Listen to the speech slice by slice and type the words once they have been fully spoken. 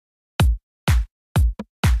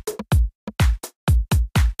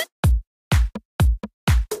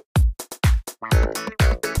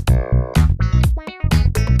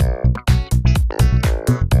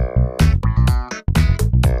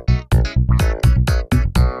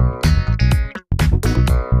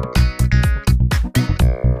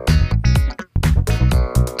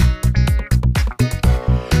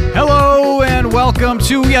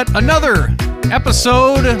to yet another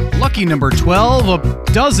episode, lucky number 12, a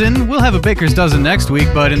dozen. We'll have a baker's dozen next week,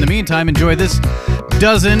 but in the meantime, enjoy this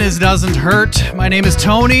dozen is doesn't hurt. My name is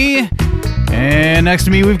Tony, and next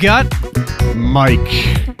to me we've got Mike.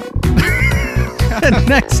 and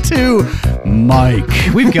next to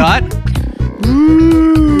Mike, we've got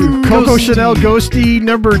Coco Ghosty. Chanel Ghosty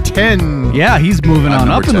number 10. Yeah, he's moving on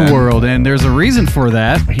up number in the 10. world, and there's a reason for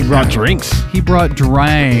that. He brought drinks. He brought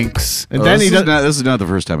drinks. And then this is not the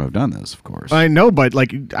first time I've done this, of course. I know, but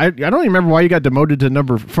like I don't even remember why you got demoted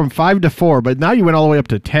to from 5 to 4, but now you went all the way up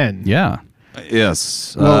to 10. Yeah.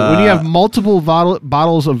 Yes. Well, when you have multiple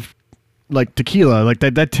bottles of like tequila, like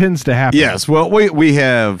that tends to happen. Yes. Well, we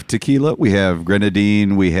have tequila, we have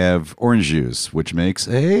grenadine, we have orange juice, which makes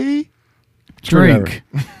a Drink.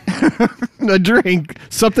 A drink,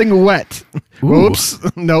 something wet. Ooh. Whoops.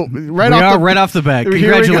 No, right off the bat. Here we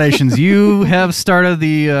go. Congratulations. You have started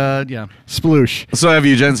the, Sploosh. So have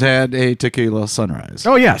you gents had a tequila sunrise?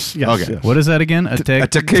 Oh yes, yes. Okay. yes. What is that again? a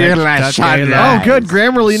tequila sunrise. Oh, good.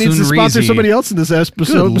 Grammarly needs to sponsor Sunrizi. somebody else in this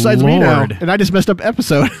episode Good besides me now, Lord. and I just messed up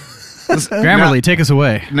episode. Grammarly, take us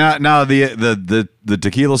away. Now the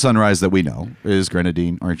tequila sunrise that we know is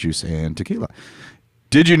grenadine, orange juice, and tequila.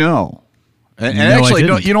 Did you know? And No, I actually, no,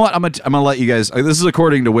 didn't. you know what? I'm gonna let you guys. This is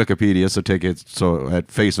according to Wikipedia, so take it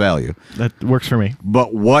at face value. That works for me.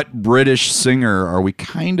 But what British singer are we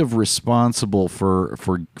kind of responsible for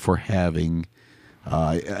having?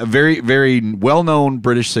 A very very well known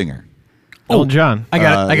British singer. Elton John. I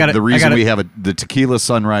got it. The reason I got we it. have the tequila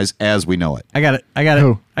sunrise as we know it. I got it.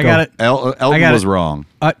 Who? I got it. Elton got was it. wrong.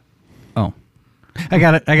 Oh. I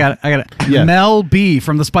got it. Yeah. Mel B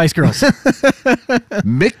from the Spice Girls.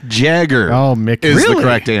 Mick Jagger. Oh, Mick. is Really? the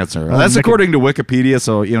correct answer. Oh, That's Mick- according to Wikipedia,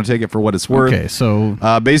 so take it for what it's worth. Okay, so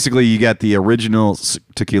Basically, you got the original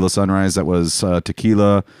tequila sunrise. That was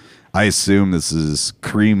tequila. I assume this is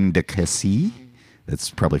creme de cassis. That's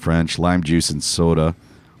probably French. Lime juice and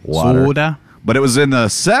water. soda. But it was in the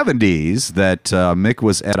 70s that Mick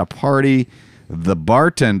was at a party. The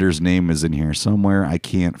bartender's name is in here somewhere. I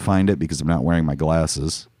can't find it because I'm not wearing my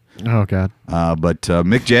glasses. Oh God. But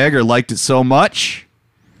Mick Jagger liked it so much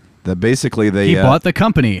that basically He bought the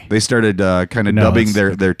company. they started kind of No, dubbing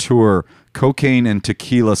it's- their tour Cocaine and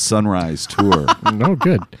Tequila Sunrise Tour. No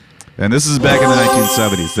good. And this is back in the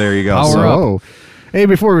 1970s. There you go. Power So- up. Oh. Hey,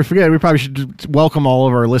 before we forget, we probably should welcome all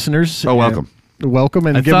of our listeners. Oh, welcome. Welcome,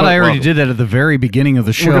 and I give thought them I already welcome. did that at the very beginning of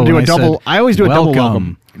the show. We're gonna do when a double. said, I always do a double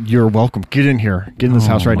welcome. welcome. You're welcome. Get in here. Get in this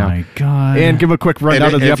house right now. Oh my God. And give a quick And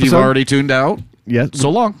rundown of the if you've episode. already tuned out, Yes. so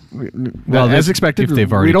long. well, as if- expected. If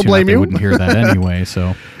they've already we don't tuned out, blame they you. wouldn't hear that anyway. So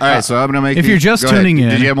All right, so I'm going to make if you're just go ahead. tuning in-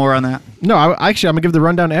 Did you have more on that? No, I'm gonna give the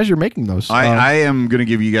rundown as you're making those. I am going to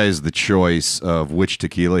give you guys the choice of which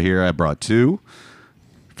tequila here. I brought two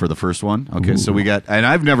for the first one. Okay, so we got, and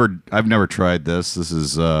I've never tried this. This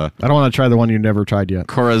is I don't want to try the one you never tried yet.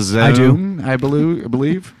 Corazon. I do. I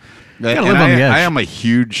believe. gotta And live on the edge. I am a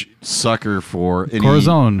huge sucker for any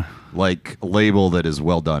Corazon. like label that is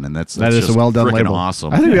well done, and that's That is just a well done frickin' label.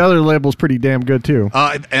 awesome. I think the other label's pretty damn good too.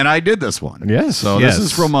 And I did this one. Yes. So Yes. this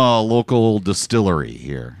is from a local distillery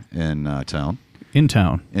here in town. In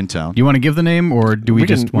town. In town. You want to give the name, or do we, We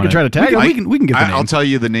can- just we want can try to tag it. We can give the name. I'll tell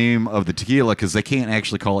you the name of the tequila because they can't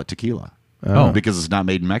actually call it tequila. Oh. Because it's not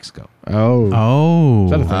made in Mexico. Oh. Oh.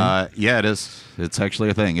 Is that a thing? Yeah, it is. It's actually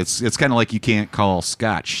a thing. It's kind of like you can't call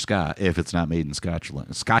Scotch Scott if it's not made in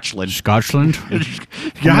Scotland. Scotland.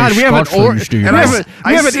 God, we have an Scotland, Steve. And we I have, s- a,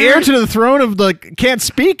 we I have an ser- heir to the throne of the can't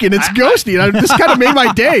speak, and it's Ghosty. And this kind of made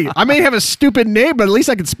my day. I may have a stupid name, but at least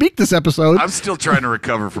I can speak this episode. I'm still trying to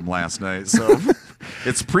recover from last night. So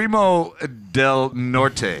it's Primo del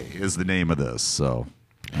Norte is the name of this. So,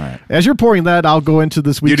 all right. As you're pouring that, I'll go into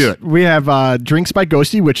this week's. You do it. We have Drinks by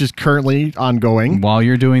Ghosty, which is currently ongoing. While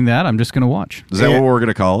you're doing that, I'm just going to watch Is that Yeah. what we're going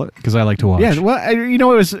to call it? because I like to watch. Yeah, well, it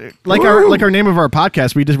was like our name of our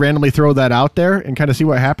podcast. We just randomly throw that out there and kind of see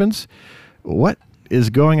what happens. What is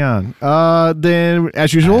going on? Then,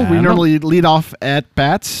 as usual, we know. normally lead off at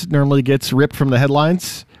bats. Normally gets ripped from the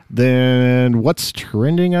headlines. Then, what's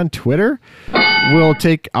trending on Twitter? We'll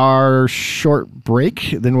take our short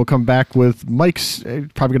break. Then we'll come back with Mike's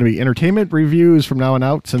probably going to be entertainment reviews from now on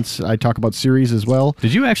out, since I talk about series as well.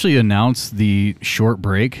 Did you actually announce the short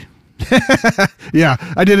break? Yeah,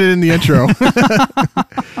 I did it in the intro.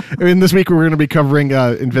 And this week we're going to be covering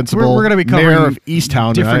Invincible. We're going to be Mayor covering of Easttown.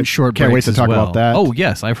 and different I short Can't wait breaks to as talk well. about that. Oh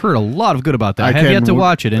yes, I've heard a lot of good about that. I have yet to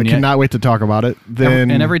watch it, and I yet, cannot wait to talk about it.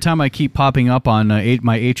 Then and every time I keep popping up on my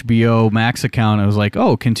HBO Max account, I was like,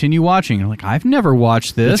 "Oh, continue watching." And I'm like, I've never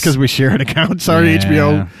watched this. it's because we share an account. Sorry, Yeah.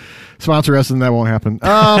 HBO. sponsor us, and that won't happen.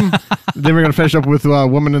 Then we're gonna finish up with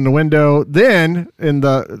Woman in the Window. Then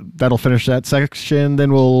that'll finish that section.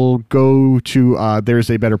 Then we'll go to There's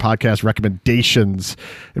a Better Podcast recommendations,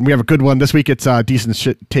 and we have a good one this week. It's Decent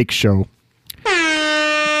Shit Take Show.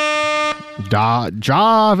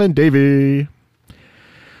 Jav and Davey.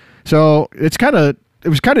 So it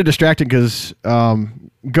was kind of distracting because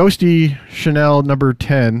Ghosty Chanel number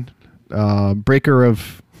 10, breaker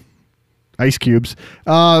of ice cubes,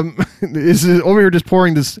 is over here just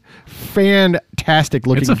pouring this fantastic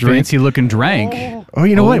looking It's a drink. fancy looking drink. Oh,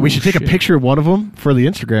 you know what? We should take shit. a picture of one of them for the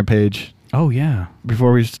Instagram page Oh yeah.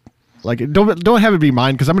 before we don't have it be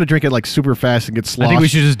mine because I'm gonna drink it like super fast and get sloshed. I think we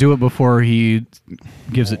should just do it before he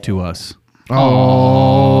gives it to us.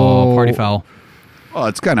 Oh, Party foul. Oh,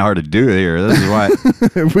 it's kind of hard to do here. This is why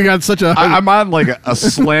we got such a. I'm on like a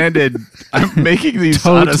slanted. I'm making these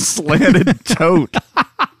on a slanted tote.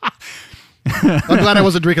 I'm glad I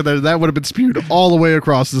wasn't drinking that. That would have been spewed all the way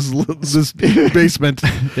across this basement.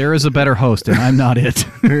 There is a better host, and I'm not it.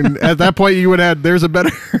 And at that point, you would add, "There's a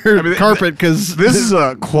better carpet," because This is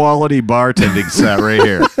a quality bartending set right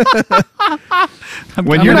here. I'm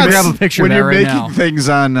When gonna you're grab a picture when of that you're right making now. things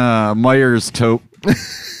on Myers tote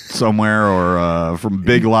somewhere or from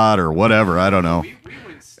Big Lot or whatever, I don't know. We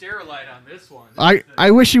went Sterilite on this one.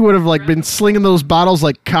 I wish you would have like been slinging those bottles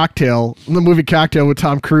like Cocktail, in the movie Cocktail with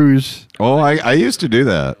Tom Cruise. Oh, I used to do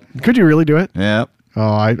that. Could you really do it? Yeah.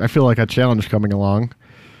 Oh, I feel like a challenge coming along.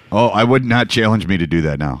 Oh, I would not challenge me to do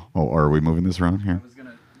that now. Oh, are we moving this around here?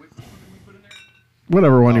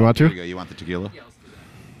 Whatever one you want There to. you go. You want the tequila?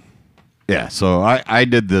 Yeah. So I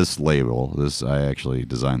did this label. I actually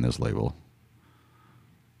designed this label.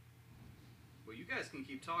 Well, you guys can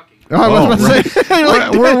keep talking. Oh, I was about to say.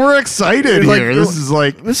 like, We're excited like, here. This is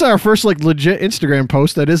like. this is our first like legit Instagram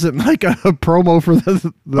post that isn't like a promo for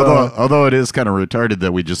the Although it is kind of retarded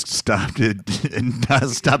that we just stopped it and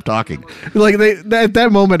stopped talking. like at that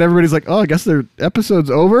moment everybody's like, oh, I guess their episode's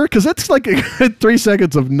over because that's like a good 3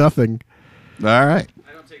 seconds of nothing. All right.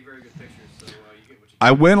 I don't take very good pictures, so you get what you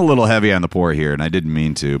I went a little heavy on the pour here, and I didn't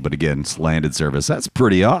mean to, but again, slanted service. That's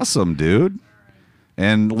pretty awesome, dude.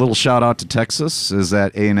 And a little shout out to Texas. Is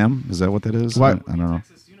that A&M? Is that what that is? What? I don't know.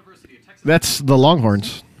 Texas, University of Texas. That's the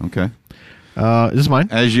Longhorns. Okay. Is this mine?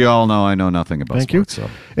 As you all know, I know nothing about Thank sports. you. So.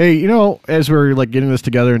 Hey, you know, as we're like getting this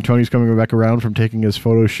together and Tony's coming back around from taking his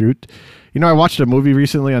photo shoot, you know, I watched a movie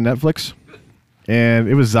recently on Netflix, and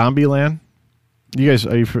it was Zombieland. You guys,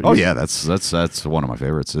 are you? Oh yeah, that's one of my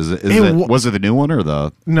favorites. Is it? Hey, Was it the new one or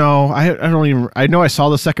the? No, I don't even. I know I saw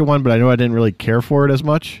the second one, but I know I didn't really care for it as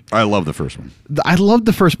much. I love the first one. I loved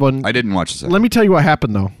the first one. I didn't watch the second. Let me tell you what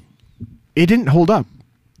happened though. It didn't hold up.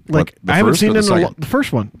 Like the I haven't first seen or it the in second? the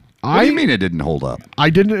first one. What do you mean it didn't hold up? I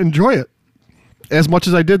didn't enjoy it as much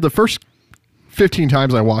as I did the first 15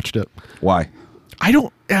 times I watched it. Why? I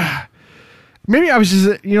don't. Maybe I was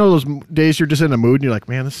just, you know, those days you're just in a mood and you're like,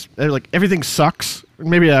 man, this like everything sucks.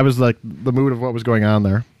 Maybe I was like the mood of what was going on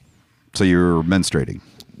there. So you're menstruating.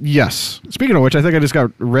 Yes. Speaking of which, I think I just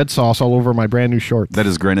got red sauce all over my brand new shorts. That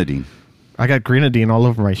is grenadine. I got grenadine all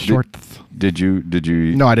over my shorts. Did you?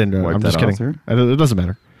 No, I didn't. wipe I'm that just off kidding. there? It doesn't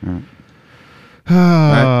matter.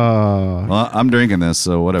 Well, I'm drinking this,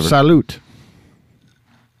 so whatever. Salute.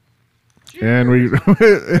 And we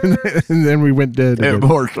and then we went dead. Yeah, again.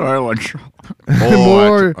 more silence.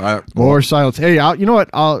 More silence. Hey, you know what?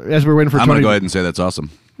 As we're waiting for I'm Tony, gonna go ahead and say that's awesome.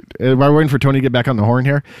 while we're waiting for Tony to get back on the horn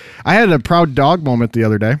here, I had a proud dog moment the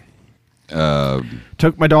other day.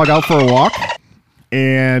 Took my dog out for a walk,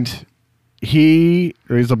 and he's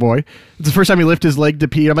a boy. It's the first time he lifted his leg to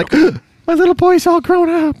pee. I'm like, my little boy's all grown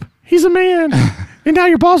up. He's a man. And now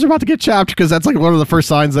your balls are about to get chopped, because that's like one of the first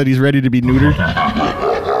signs that he's ready to be neutered,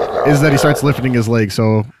 is that he starts lifting his leg.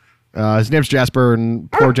 So his name's Jasper, and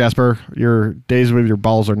poor Jasper, your days with your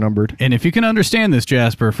balls are numbered. And if you can understand this,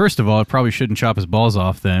 Jasper, first of all, it probably shouldn't chop his balls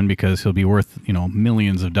off then, because he'll be worth,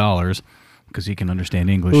 millions of dollars, because he can understand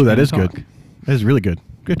English. Ooh, that and is talk. good. That is really good.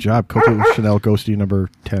 Good job, Coco Chanel Ghosty number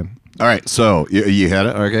 10. All right, so you had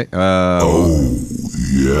it, okay?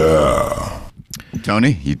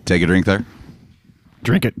 Tony, you take a drink there.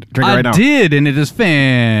 Drink it right I now. did, and it is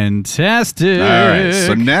fantastic. All right,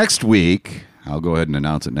 so next week, I'll go ahead and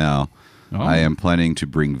announce it now. Oh. I am planning to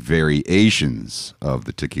bring variations of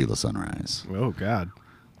the Tequila Sunrise. Oh, God.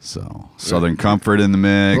 So Southern Comfort in the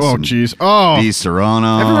mix. Oh, and jeez. Oh. B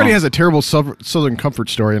Serrano. Everybody has a terrible Southern Comfort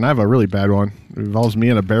story, and I have a really bad one. It involves me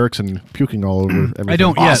in a barracks and puking all over everything. I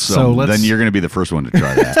don't yet, Awesome. so let's. Then you're going to be the first one to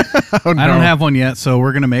try that. Oh, no. I don't have one yet, so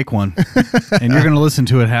we're gonna make one, and you're gonna listen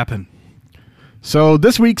to it happen. So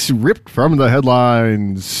this week's Ripped from the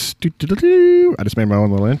Headlines. I just made my own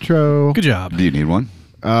little intro. Good job. Do you need one?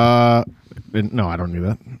 No, I don't do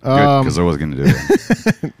that. Because I was going to do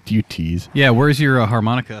it. You tease. Yeah, where's your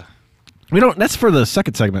harmonica? We don't. That's for the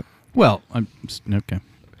second segment. Well, okay.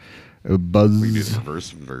 Buzz. We do the reverse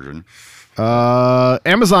version.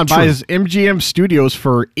 Amazon buys MGM Studios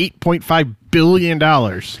for $8.5 billion.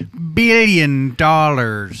 $1 billion.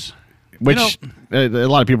 Which a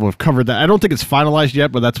lot of people have covered that. I don't think it's finalized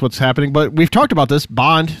yet, but that's what's happening. But we've talked about this.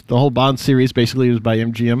 Bond, the whole Bond series basically is by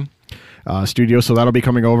MGM Studios, so that'll be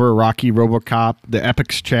coming over. Rocky, RoboCop, the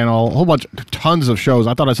Epix channel, a whole bunch, tons of shows.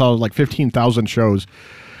 I thought I saw like 15,000 shows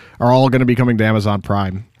are all going to be coming to Amazon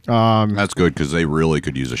Prime. That's good because they really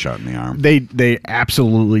could use a shot in the arm. They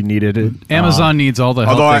absolutely needed it. Amazon needs all the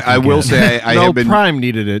help. Although they can I will get. say I no, have been Prime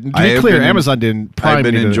needed it. To I be have clear, been- Amazon didn't. Prime I've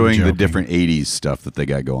been needed it. enjoying the Joking. different 80s stuff that they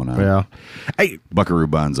got going on. Yeah. Hey, Buckaroo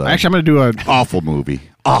Banzai. actually, I'm going to do awful movie.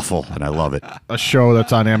 Awful, and I love it. a show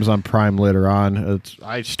that's on Amazon Prime later on.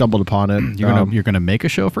 I stumbled upon it. You're gonna make a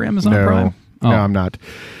show for Amazon No, Prime? no, I'm not.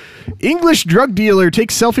 English drug dealer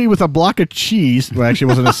takes selfie with a block of cheese. Well, actually, it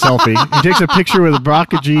wasn't a selfie. He takes a picture with a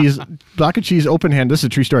block of cheese open hand. This is a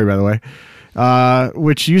true story, by the way,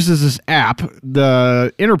 which uses this app.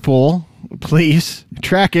 The Interpol police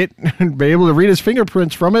track it and be able to read his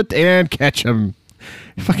fingerprints from it and catch him.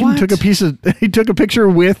 He fucking What? He took a picture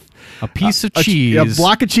with A piece of a cheese.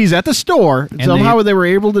 block of cheese at the store. And Somehow they were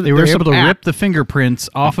able to. They were there's able some to app rip the fingerprints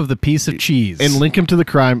off of the piece of cheese. and link him to the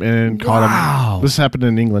crime and caught Wow. him. This happened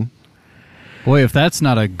in England. Boy, if that's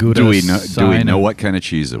not a good Do we sign know of- what kind of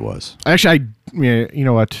cheese it was? Actually, you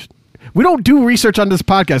know what? We don't do research on this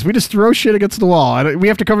podcast. We just throw shit against the wall. We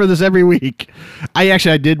have to cover this every week. I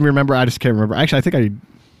did remember. I just can't remember. Actually, I think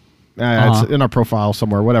it's in our profile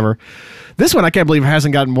somewhere, whatever. This one, I can't believe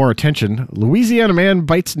hasn't gotten more attention. Louisiana man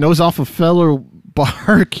bites nose off a fellow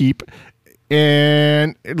barkeep,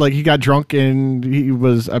 and like he got drunk and he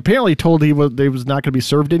was apparently told they was not going to be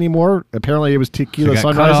served anymore. Apparently, it was tequila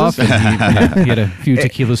got cut off. sunrises. And he had a few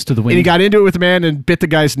tequilas to the And he wind. got into it with the man and bit the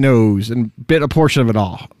guy's nose and bit a portion of it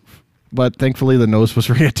off. But thankfully, the nose was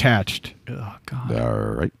reattached. Oh, God. All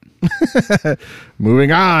right.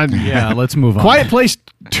 Moving on. Yeah, let's move on. Quiet Place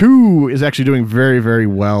 2 is actually doing very, very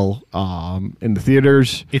well in the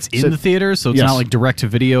theaters. It's in the theaters, so it's Yes. not like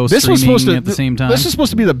direct-to-video This streaming was supposed to at the same time. This is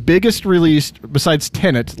supposed to be the biggest release besides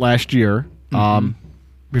Tenet last year.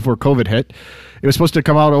 Before COVID hit, it was supposed to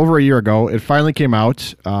come out over a year ago. It finally came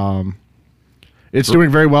out. It's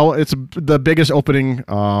doing very well. It's the biggest opening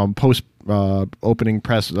post opening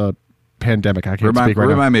press pandemic. I can't speak right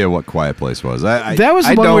now. Remind me of what Quiet Place was. That was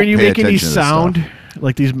the I one don't where you pay make any attention to this sound, stuff.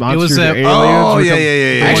 like these monsters that- or aliens. Oh, or yeah, something. yeah,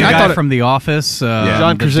 yeah, yeah. Actually, One I guy thought from The Office. John the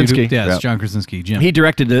dude who- Krasinski. Yeah, it's Yep. John Krasinski. Jim. he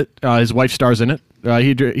directed it. His wife stars in it.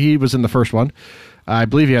 He was in the first one. I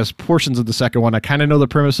believe he has portions of the second one. I kind of know the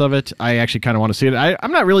premise of it. I actually kind of want to see it.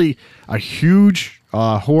 I'm not really a huge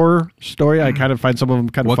horror story. I kind of find some of them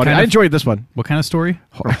kind of What funny. kind I of- enjoyed this one. What kind of story?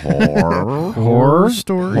 Horror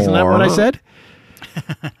story? Isn't that what I Horror. said?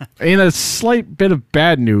 In a slight bit of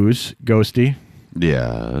bad news, Ghosty.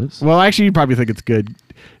 Yes. Well, actually, you probably think it's good.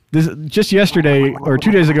 This just yesterday or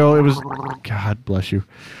 2 days ago, it was. God bless you.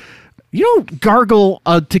 You don't gargle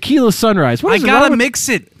a tequila sunrise. What I is gotta wrong with- mix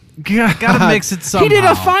it. God. gotta mix it He did a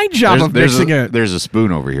somehow. fine job of mixing it. There's a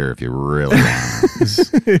spoon over here if you really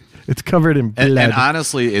want. It's covered in blood. and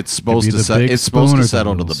honestly, it's supposed be to the big it's supposed spoon or to the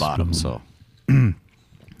settle to little the bottom. spoon? So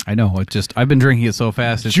I know. I've been drinking it so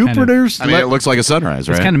fast. It's Jupiter's. I mean, it looks like a sunrise,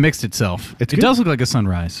 right? It's kind of mixed itself. It's It good. does look like a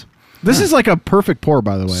sunrise. This is like a perfect pour,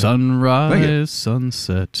 by the way. Thank you. Sunrise,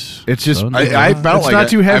 sunset. It's just- sunrise. I felt It's like not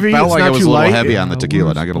too heavy, I felt it's like not I was too a little light. heavy on the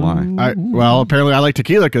tequila. Not gonna lie. Well, apparently I like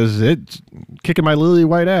tequila because it's kicking my lily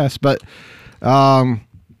white ass. But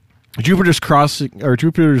Jupiter's Crossing or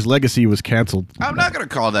Jupiter's Legacy was canceled. I'm not gonna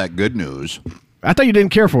call that good news. I thought you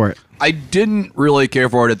didn't care for it. I didn't really care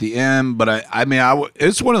for it at the end, but I mean,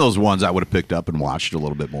 it's one of those ones I would have picked up and watched a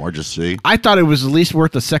little bit more just to see. I thought it was at least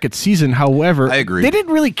worth the second season. However, I agree. They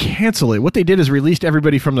didn't really cancel it. What they did is released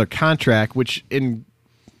everybody from their contract, which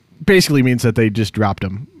basically means that they just dropped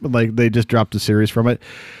them. Like they just dropped the series from it.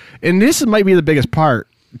 And this might be the biggest part.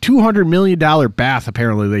 $200 million bath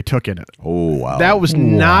apparently they took in it. Oh wow, That was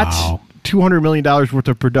not $200 million worth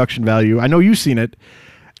of production value. I know you've seen it.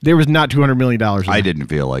 There was not $200 million. In I it. didn't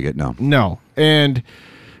feel like it. No, No. And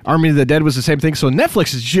Army of the Dead was the same thing. So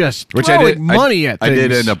Netflix is just which throwing I did. money at I things.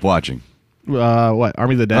 did end up watching What?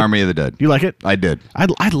 Army of the Dead? Army of the Dead. You like it? I did. I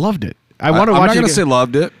loved it. I want to I'm watch not it. gonna again. say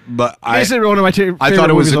loved it, but It's one of my favorite I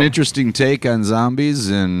thought it was movies an of- interesting take on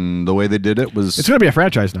zombies, and the way they did it was. It's going to be a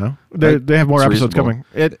franchise now. They have more It's episodes reasonable.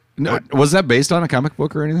 coming. No, was that based on a comic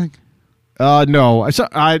book or anything? No,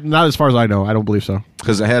 not as far as I know. I don't believe so.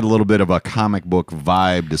 Because it had a little bit of a comic book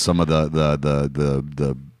vibe to some of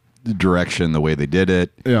the direction, the way they did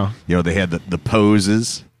it. Yeah. They had the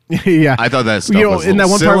poses. Yeah, I thought that stuff was in that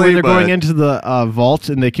one silly, part where they're going but- into the vault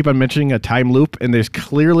and they keep on mentioning a time loop, and there's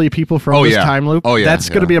clearly people from Oh, this yeah. time loop. Oh, yeah, That's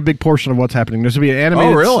going to yeah. be a big portion of what's happening. There's going to be an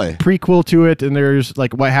animated really? prequel to it, and there's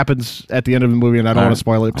like what happens at the end of the movie, and I don't All want right. to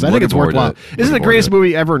spoil it because I'm I think it's looking forward worthwhile. to it. Is it the Looking greatest forward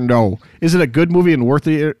movie ever? No. Is it a good movie and worth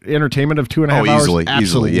the entertainment of 2.5 hours? Easily,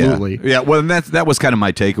 Absolutely. yeah. Well, and that was kind of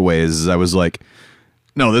my takeaway. Is I was like,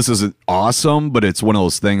 no, this isn't awesome, but it's one of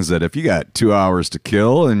those things that if you got 2 hours to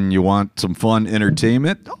kill and you want some fun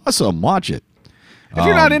entertainment, awesome, watch it. If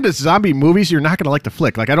you're not into zombie movies, you're not going to like the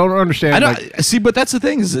flick. Like I don't understand. I don't like, see, but that's the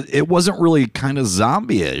thing is it wasn't really kind of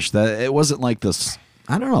zombie-ish. That it wasn't like this.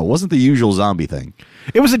 I don't know. It wasn't the usual zombie thing.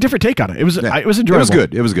 it was a different take on it. It was Yeah. it was enjoyable. It was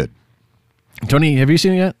good. It was good. Tony, have you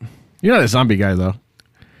seen it yet? You're not a zombie guy though.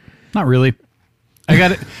 Not really. I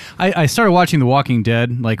got it. I started watching The Walking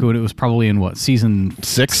Dead like when it was probably in what season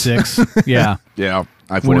 6. Yeah. Yeah,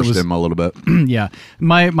 I When it forced was- him a little bit. Yeah,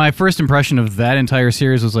 my first impression of that entire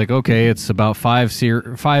series was like, okay, it's about 5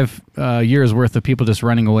 years worth of people just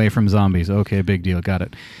running away from zombies. Okay, big deal, got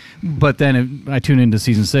it. But then I tune into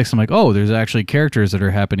season 6. I'm like, oh, there's actually characters that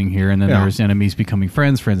are happening here, and then Yeah. there's enemies becoming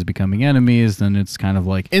friends, friends becoming enemies. Then it's kind of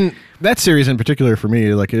like, In that series in particular, for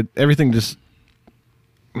me, like everything just.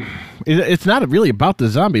 It's not really about the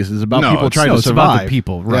zombies. It's about No, people it's- trying no, to it's survive. about the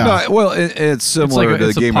people, right? Yeah. No, well, it's similar like- to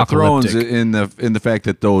it's Game of Thrones apocalyptic. in the fact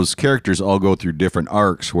that those characters all go through different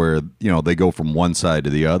arcs where they go from one side to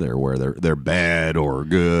the other, where they're bad or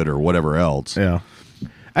good or whatever else. Yeah.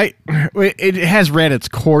 It has ran its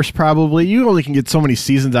course. Probably you only can get so many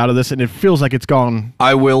seasons out of this, and it feels like it's gone.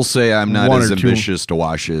 I will say I'm not One as or two. ambitious to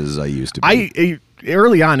watch as I used to be.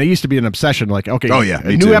 Early on, it used to be an obsession. Like, okay, Oh, yeah, a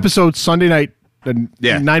me new too. episode Sunday night,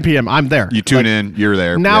 Yeah. 9 p.m. I'm there. You tune Like, in, you're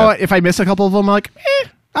there. Now, yeah. if I miss a couple of them, I'm like,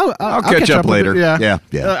 I'll catch up with later. it. Yeah,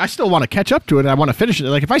 yeah. I still want to catch up to it. I want to finish it.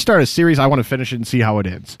 Like, if I start a series, I want to finish it and see how it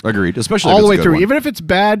ends. Agreed, especially All if the it's way a good through. one. Even if it's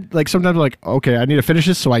bad, like sometimes I'm like, okay, I need to finish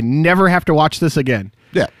this so I never have to watch this again.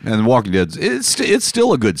 Yeah, and Walking Dead, it's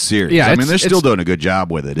still a good series. Yeah, I mean, it's- they're still it's- doing a good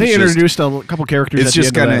job with it. They It's just- introduced a couple characters it's at the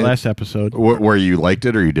just end of that kinda- last episode. where you liked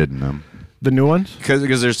it or you didn't. The new ones?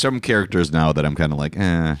 Because there's some characters now that I'm kind of like,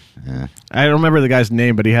 eh. I don't remember the guy's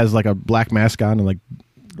name, but he has like a black mask on and like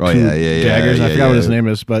Oh, two yeah, daggers. I yeah, forgot what his yeah. name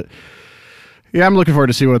is, but yeah, I'm looking forward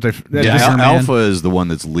to see what they. Yeah, Lizard Man. Alpha is the one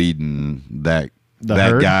that's leading that The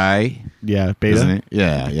herd? guy, yeah, Beta, isn't it?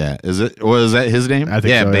 Yeah. Is it? Was that his name? I think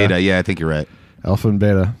yeah, so, Beta. Yeah, I think you're right. Alpha and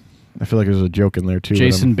Beta. I feel like there's a joke in there too.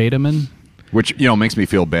 Jason Bateman. Which makes me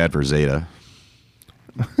feel bad for Zeta.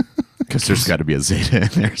 Because there's got to be a Zeta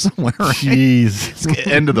in there somewhere. Right? Jeez.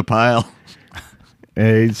 End of the pile.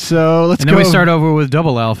 Hey, so let's And go. then we start over with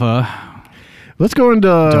Double Alpha. Let's go into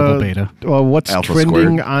Double Beta. What's Alpha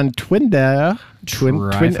trending squared. on Twinda? Twin.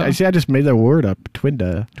 Trifo? I see. I just made that word up.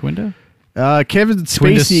 Twinda. Twinda? Kevin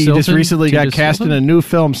Twinda Spacey just Silton? recently got Twinda cast in Silton? a new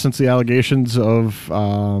film since the allegations of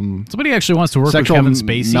Somebody actually wants to work with sexual Kevin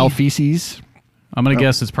Spacey. malfeasance. I'm going to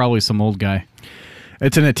guess it's probably some old guy.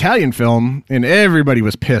 It's an Italian film, and everybody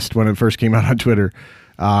was pissed when it first came out on Twitter.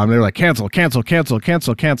 They were like, cancel. Like everything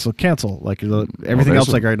else,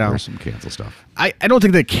 like right now. There's some cancel stuff. I don't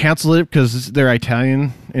think they cancel it because they're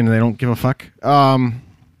Italian and they don't give a fuck.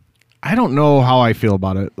 I don't know how I feel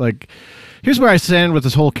about it. Like, here's where I stand with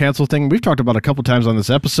this whole cancel thing. We've talked about it a couple times on this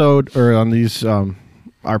episode or on these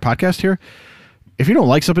our podcast here. If you don't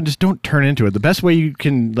like something, just don't turn into it. The best way you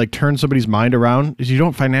can like turn somebody's mind around is you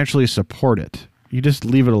don't financially support it. You just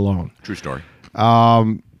leave it alone. True story.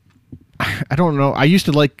 I don't know. I used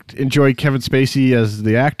to enjoy Kevin Spacey as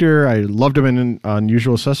the actor. I loved him in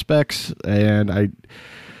Unusual Suspects, and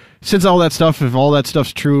since all that stuff, if all that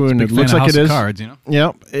stuff's true and Big it looks fan of like House it of is, Cards, you know?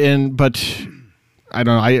 yeah. But I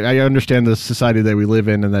don't know. I understand the society that we live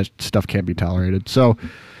in, and that stuff can't be tolerated. So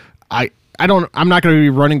I'm not going to be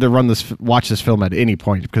running to watch this film at any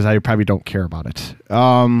point because I probably don't care about it.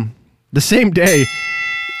 The same day,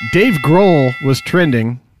 Dave Grohl was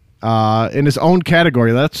trending. In his own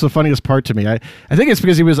category. That's the funniest part to me. I think it's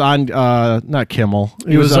because he was on not Kimmel.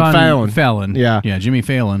 He was on Fallon. Fallon. Yeah. Yeah, Jimmy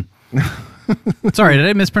Fallon. Sorry, did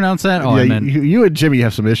I mispronounce that? Oh, I Yeah, meant. you and Jimmy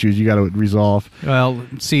have some issues you got to resolve. Well,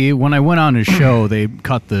 see, when I went on his show, they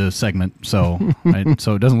cut the segment, so it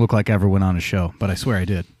doesn't look like I ever went on his show, but I swear I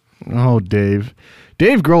did. Oh, Dave.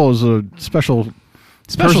 Dave Grohl is a special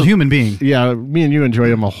person. human being. Yeah, me and you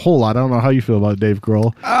enjoy him a whole lot. I don't know how you feel about Dave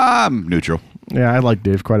Grohl. Neutral. Yeah, I like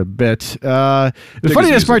Dave quite a bit. The his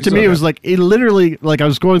funniest music. part to It's me all was right. like, it literally, like I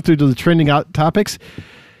was going through the trending topics.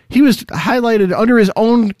 he was highlighted under his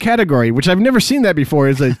own category, which I've never seen that before.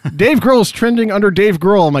 Is like Dave Grohl's trending under Dave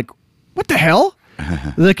Grohl. I'm like, what the hell?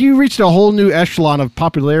 Like you reached a whole new echelon of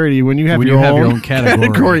popularity when you have, your own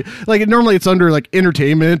category. Like normally it's under like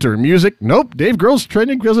entertainment or music. Nope, Dave Grohl's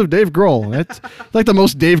trending because of Dave Grohl. That's like the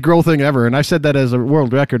most Dave Grohl thing ever. And I said that as a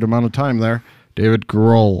world record amount of time there. David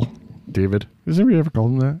Grohl. David. Has anybody ever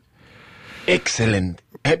called him that? Excellent.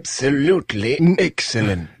 Absolutely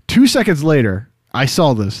excellent. 2 seconds later, I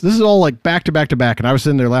saw this. This is all like back to back to back, and I was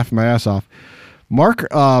sitting there laughing my ass off. Mark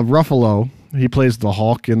Ruffalo, he plays the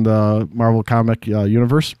Hulk in the Marvel comic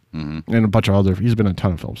universe, and a bunch of other. He's been in a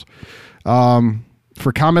ton of films.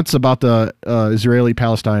 For comments about the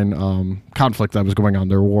Israeli-Palestine conflict that was going on,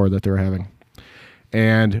 their war that they were having,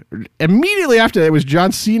 and immediately after that, it was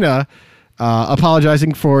John Cena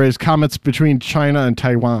apologizing for his comments between China and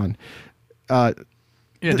Taiwan.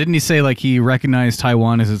 Yeah, didn't he say like he recognized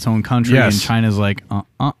Taiwan as its own country and China's like,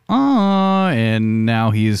 and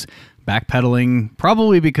now he's backpedaling,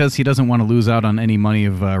 probably because he doesn't want to lose out on any money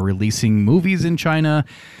of releasing movies in China,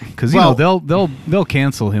 because know they'll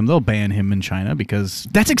cancel him, they'll ban him in China because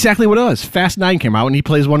that's exactly what it was. Fast 9 came out and he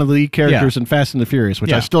plays one of the lead characters in Fast and the Furious,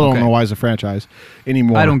 which I still don't know why is a franchise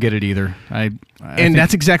anymore. I don't get it either. And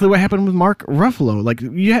that's exactly what happened with Mark Ruffalo. Like,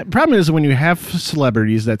 problem is when you have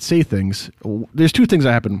celebrities that say things, there's two things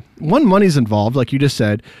that happen. One, money's involved, like you just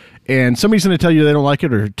said, and somebody's going to tell you they don't like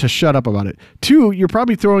it or to shut up about it. Two, you're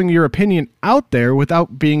probably throwing your opinion out there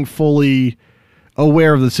without being fully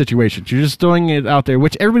aware of the situation. You're just throwing it out there,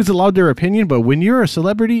 which everybody's allowed their opinion, but when you're a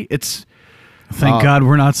celebrity, it's... Thank God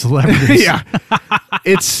we're not celebrities. Yeah.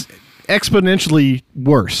 It's exponentially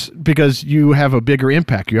worse because you have a bigger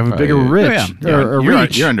impact. You have a bigger reach.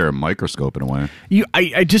 You're under a microscope in a way.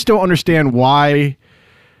 I just don't understand why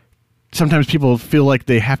sometimes people feel like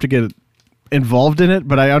they have to get involved in it,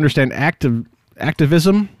 but I understand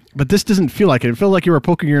activism, but this doesn't feel like it. It feels like you were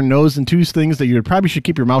poking your nose into things that you probably should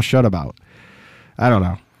keep your mouth shut about. I don't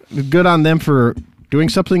know. Good on them for doing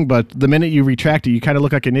something, but the minute you retract it, you kind of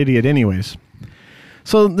look like an idiot anyways.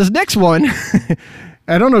 So this next one,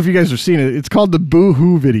 I don't know if you guys have seen it. It's called the Boo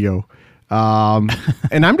Hoo video. And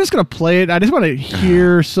I'm just going to play it. I just want to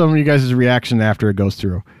hear some of you guys' reaction after it goes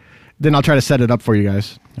through. Then I'll try to set it up for you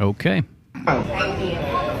guys. Okay. He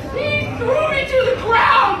threw me to the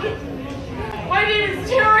ground! My name is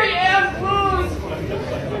Terry Ann Booz!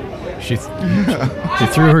 She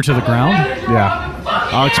threw her to the ground? Yeah.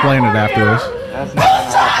 I'll explain it after this.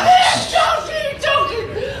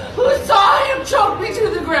 Who saw him choke me to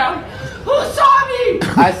the ground? Who saw me?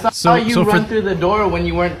 I saw you run through the door when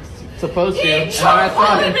you weren't supposed to. And I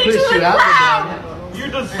saw him push you out the door. You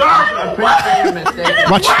deserve it! I'm pretty sure you're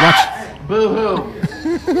mistaken. Watch. Boo-hoo.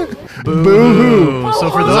 Boo-hoo. So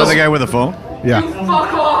for Is that the guy with the phone? Yeah.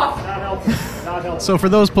 Fuck off! So for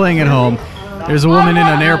those playing at home, there's a woman in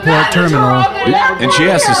an airport terminal. And she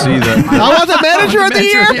has to see the I want the manager of the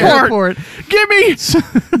airport. Give me.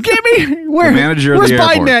 Where? The manager of Where's the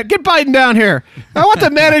Biden airport. at? Get Biden down here. I want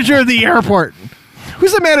the manager of the airport.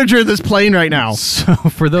 Who's the manager of this plane right now? So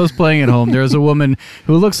for those playing at home, there's a woman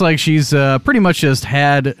who looks like she's pretty much just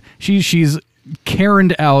had she's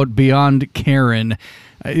Karen'd out beyond Karen.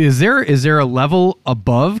 Is there a level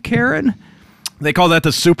above Karen? They call that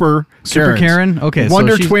the Super Karen. Okay,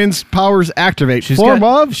 Wonder so Twins powers activate. She's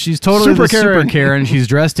She's totally the Super Karen. She's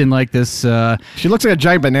dressed in like this. She looks like a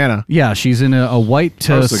giant banana. Yeah, she's in a white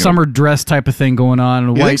summer dress type of thing going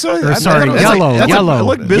on. You White, think so? or sorry,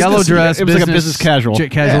 yellow dress. It was like a business casual.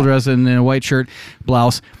 Casual dress and then a white shirt,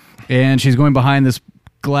 blouse, and she's going behind this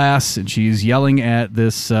glass and she's yelling at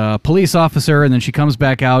this police officer, and then she comes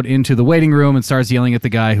back out into the waiting room and starts yelling at the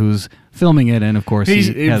guy who's filming it, and of course he's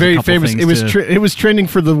he has very a couple famous. things It was trending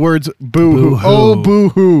for the words boo hoo. Oh boo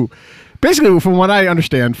hoo. Basically, from what I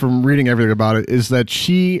understand from reading everything about it, is that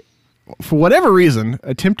she, for whatever reason,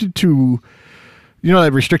 attempted to,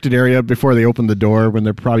 that restricted area before they open the door when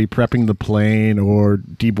they're probably prepping the plane or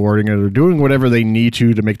deboarding it or doing whatever they need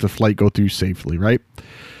to make the flight go through safely, right?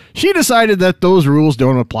 She decided that those rules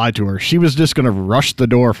don't apply to her. She was just going to rush the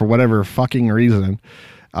door for whatever fucking reason.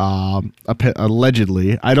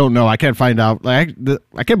 Allegedly. I don't know. I can't find out. I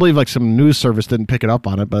can't believe some news service didn't pick it up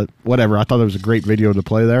on it, but whatever. I thought it was a great video to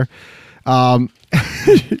play there. She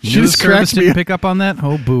News just service cracks me didn't up. pick up on that.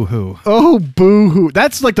 Oh boo hoo. Oh boo hoo.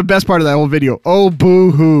 That's like the best part of that whole video. Oh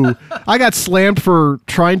boo hoo. I got slammed for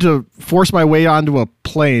trying to force my way onto a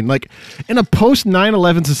plane. Like in a post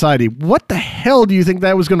 9/11 society, what the hell do you think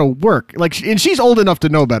that was going to work? And she's old enough to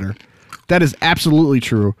know better. That is absolutely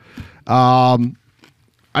true. I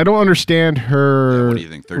don't understand her. What do you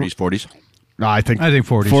think? 30s, 40s? No, I think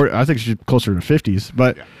 40s. I think she's closer to 50s,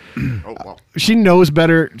 but Oh, well. she knows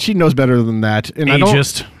better. She knows better than that. And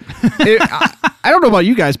Ageist. I don't know about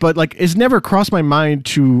you guys, but like it's never crossed my mind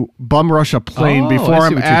to bum rush a plane Oh, before I see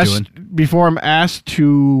I'm what you're asked before I'm asked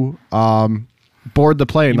to board the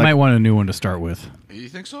plane. You Like, might want a new one to start with. You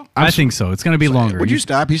think so? I think so. It's going to be longer. Would you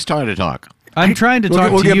stop? He's trying to talk. I'm trying to We'll talk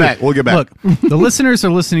get- we'll to get you. back. We'll get back. Look, the listeners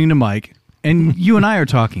are listening to Mike, and you and I are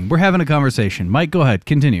talking. We're having a conversation. Mike, go ahead.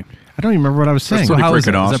 Continue. I don't even remember what I was saying. So pretty how is freaking that?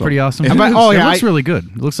 Is awesome. that pretty awesome? Am I- It oh, looks- yeah, it looks I- really good.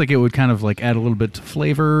 It looks like it would kind of like add a little bit of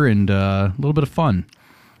flavor and a little bit of fun.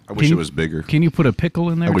 I wish it was bigger. Can you put a pickle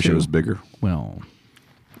in there? I wish too? it was bigger. Well,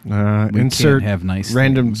 Insert can't have nice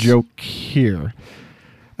random things. joke here.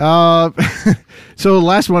 So the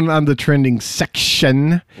last one on the trending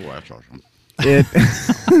section. Oh, that's awesome. It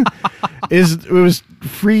it was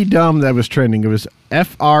Free Dumb that was trending. It was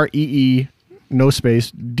FREE no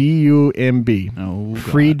space DUMB. Oh, God.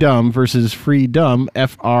 Free Dumb versus Free Dumb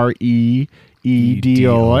FREEDOM.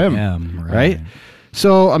 EDOM, Right. right.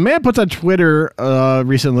 So a man puts on Twitter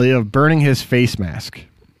recently of burning his face mask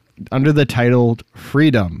under the title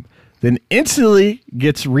Freedom, then instantly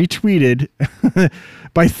gets retweeted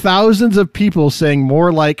by thousands of people saying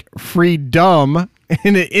more like freedom,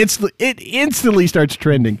 and it instantly starts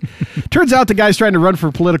trending. Turns out the guy's trying to run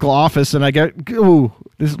for political office, and I go, ooh,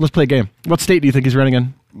 let's play a game. What state do you think he's running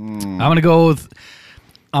in? I'm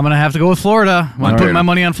gonna have to go with Florida. I'm putting my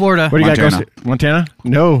money on Florida. What do you Montana. got? Montana?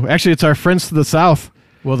 No, actually, it's our friends to the south.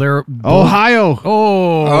 Well, they're Ohio.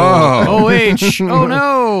 Oh, OH. Oh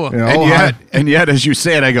no. Yeah, And yet, as you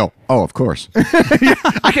say it, I go, oh, of course.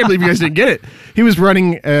 I can't believe you guys didn't get it. He was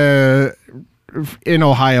running in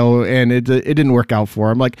Ohio, and it didn't work out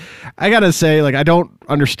for him. Like, I gotta say, like, I don't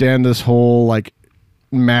understand this whole like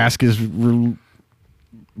mask is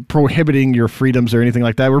prohibiting your freedoms or anything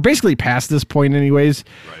like that. We're basically past this point, anyways.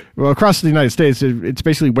 Right. Well, across the United States, it's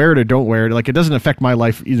basically wear it or don't wear it. Like, it doesn't affect my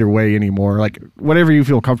life either way anymore. Like, whatever you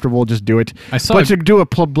feel comfortable, just do it. But to do a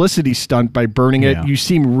publicity stunt by burning it, you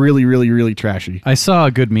seem really, really, really trashy. I saw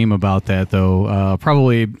a good meme about that, though.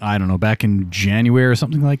 Probably, I don't know, back in January or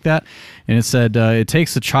something like that. And it said, it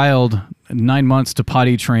takes a child 9 months to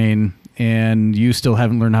potty train, and you still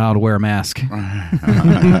haven't learned how to wear a mask.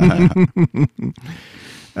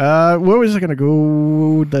 Where was I going to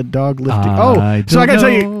go? The dog lifting. I So I got to tell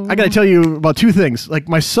don't you, I got to tell you about two things. Like,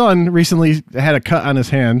 my son recently had a cut on his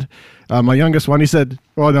hand. My youngest one, he said,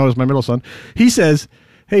 "Oh no, it was my middle son." He says,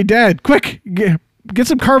 "Hey, Dad, quick, get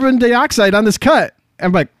some carbon dioxide on this cut."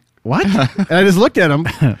 I'm like, "What?" And I just looked at him,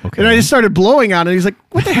 Okay. and I just started blowing on it. He's like,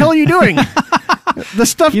 "What the hell are you doing?" The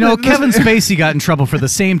stuff, You know, this- Kevin Spacey got in trouble for the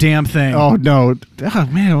same damn thing. Oh no! Oh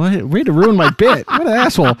man, way to ruin my bit! What an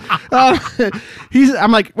asshole!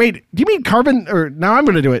 I'm like, wait, do you mean carbon? Or now I'm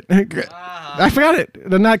going to do it. I forgot it.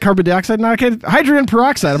 Not carbon dioxide. Not hydrogen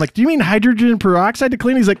peroxide. I'm like, do you mean hydrogen peroxide to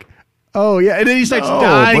clean? He's like, oh yeah, and then he starts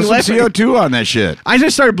dying. Put some laughing. CO2 on that shit. I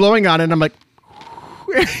just started blowing on it, and I'm like,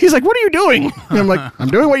 he's like, what are you doing? And I'm like, I'm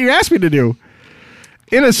doing what you asked me to do.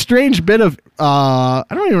 In a strange bit of, I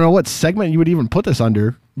don't even know what segment you would even put this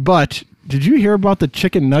under, but did you hear about the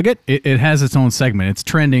chicken nugget? It has its own segment. It's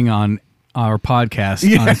trending on our podcast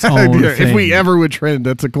Yeah, on its own if thing. we ever would trend,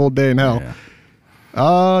 that's a cold day in hell.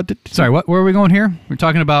 Yeah. Sorry, where are we going here? We're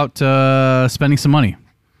talking about spending some money.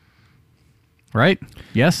 Right?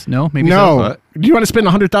 Yes? No? Maybe No. so? Do you want to spend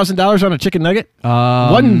 $100,000 on a chicken nugget?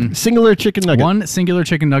 One singular chicken nugget. One singular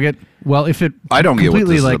chicken nugget. Well, if it I don't get what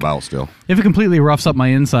completely this is like about still. if it completely roughs up my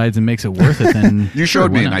insides and makes it worth it, then You sure,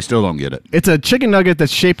 showed why me, and not? I still don't get it. It's a chicken nugget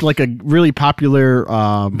that's shaped like a really popular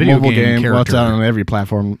Video mobile game game. Well, it's character. on every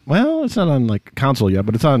platform. Well, it's not on like console yet,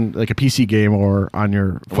 but it's on like a PC game or on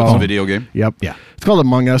your phone. What's a video game? Yep. Yeah. It's called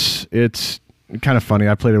Among Us. It's kind of funny.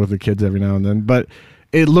 I played it with the kids every now and then, but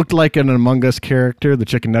it looked like an Among Us character, the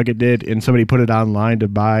chicken nugget did, and somebody put it online to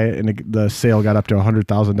buy it, and the sale got up to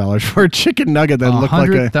 $100,000 for a chicken nugget that looked like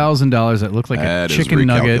a... $100,000 that looked like That a is chicken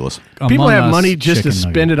nugget. recalculus. People Among have Us money just to chicken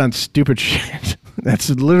spend nugget. it on stupid shit. That's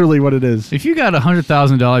literally what it is. If you got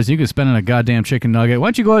 $100,000, you could spend it on a goddamn chicken nugget. Why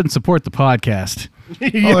don't you go ahead and support the podcast? Oh,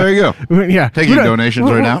 there you go. Yeah. Taking We don't- donations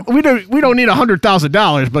right now? We don't need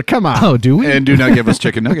 $100,000, but come on. Oh, do we? And do not give us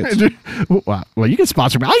chicken nuggets. Well, you can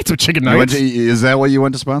sponsor me. I'll eat some chicken You went nuggets. to- is that what you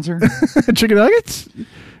went to sponsor? Chicken nuggets?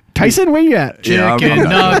 Tyson, where you at? Yeah, I'm Chicken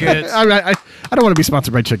not- nuggets. I don't want to be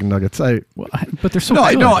sponsored by chicken nuggets. But they're so No,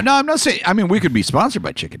 good. no, I'm not saying. I mean, we could be sponsored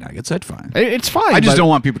by chicken nuggets. That's fine. It's fine. I just but- don't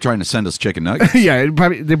want people trying to send us chicken nuggets. Yeah,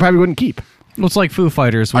 they probably wouldn't keep. Well, it's like Foo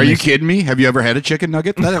Fighters. when Are you they- kidding me? Have you ever had a chicken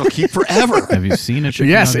nugget? That'll keep forever. Have you seen a chicken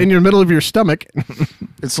Yes, nugget? in your middle of your stomach.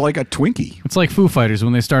 It's like a Twinkie. It's like Foo Fighters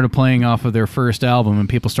when they started playing off of their first album and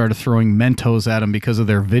people started throwing Mentos at them because of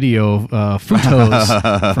their video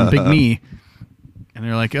Futos from Big Me. And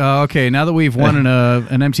they're like, oh, okay, now that we've won an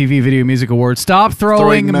MTV Video Music Award, stop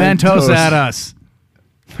throwing Mentos at us.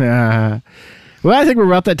 Well, I think we're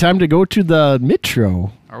about that time to go to the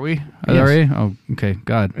Metro. Are we? Are Yes. they ready? Oh, okay.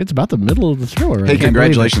 God. It's about the middle of the throw already. Hey,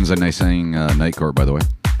 congratulations on nice saying Night Court, by the way.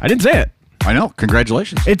 I didn't say it. I know.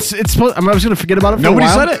 Congratulations. It's supposed. I was going to forget about it for Nobody a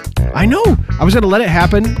while. said it. I know. I was going to let it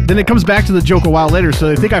happen. Then it comes back to the joke a while later, so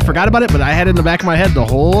they think I forgot about it, but I had it in the back of my head the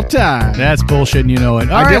whole time. That's bullshit and you know it.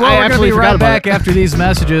 All I right, did- well, I we're going to absolutely be forgot right about back it. after these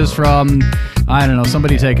messages from, I don't know,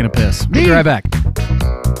 somebody taking a piss. We'll be Me. right back.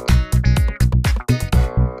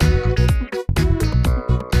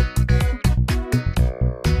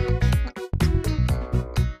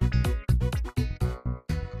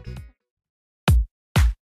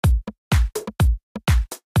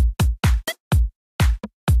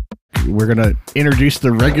 We're going to introduce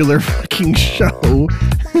the regular fucking show.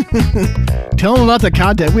 Tell them about the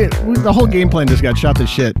content. The whole game plan just got shot to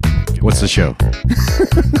shit. What's the show?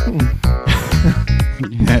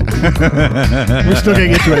 We're still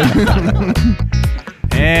going to get to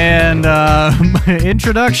it. And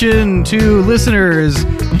introduction to listeners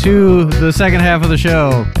to the second half of the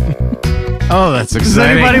show. Oh, that's Does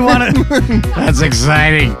exciting. anybody want to? That's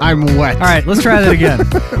exciting. I'm wet. All right, let's try that again.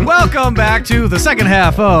 Welcome back to the second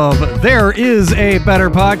half of There Is a Better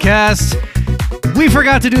Podcast. We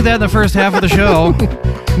forgot to do that in the first half of the show.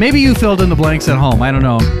 Maybe you filled in the blanks at home. I don't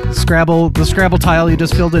know. The Scrabble tile, you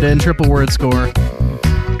just filled it in, triple word score.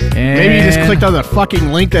 And Maybe you just clicked on the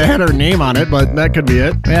fucking link that had our name on it, but that could be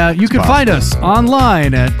it. Yeah, you can find us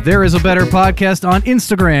online at There Is a Better Podcast on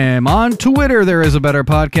Instagram, on Twitter, There Is a Better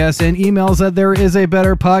Podcast, and emails at There Is a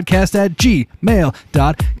Better Podcast at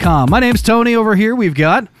gmail.com. My name's Tony. Over here, we've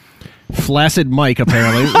got Flaccid Mike,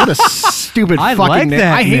 apparently. What a stupid I fucking like name.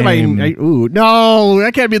 that I hate name. my... ooh, no,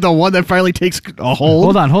 that can't be the one that finally takes a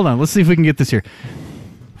hold. Hold on. Let's see if we can get this here.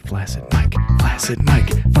 Flaccid Mike, Flaccid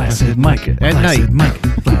Mike, Flaccid Mike, At Flaccid Mike,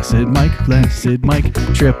 Flaccid Mike, Flaccid Mike,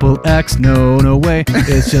 triple X, no way.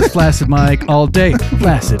 It's just Flaccid Mike all day.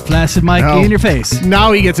 Flaccid Mike No. in your face.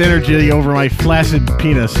 Now he gets energy over my flaccid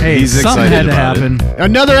penis. Hey, He's something excited had to about happen.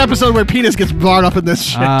 Another episode where penis gets brought up in this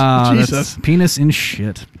shit. That's Jesus. penis in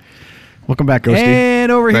shit. Welcome back, Ghosty.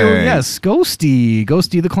 And over here, Thanks. yes,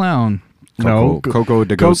 Ghosty the clown. Coco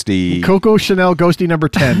de Ghosty. Coco Chanel Ghosty number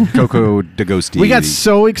 10. Coco de Ghosty. We got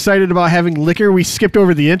so excited about having liquor, we skipped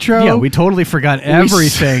over the intro. Yeah, we totally forgot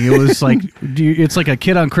everything. It was like it's like a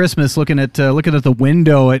kid on Christmas looking at the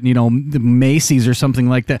window at the Macy's or something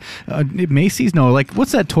like that. Macy's, no, like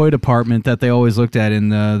what's that toy department that they always looked at in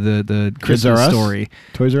the Kids R Christmas Us? story?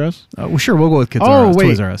 Toys R Us? Well, sure, we'll go with Kids Oh, R Us. wait.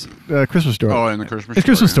 Toys R Us. Christmas store. Oh, in the Christmas It's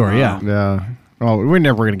Christmas story, yeah. Yeah. Oh, we're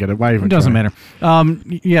never going to get it. Why even It doesn't try?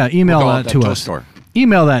 matter. Yeah, email We'll call that it to that us. store.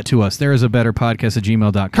 Email that to us. There is a better podcast at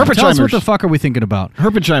gmail.com. Tell us what Herpenheimers. the fuck are we thinking about?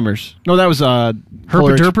 Herpenheimers. No, that was Polar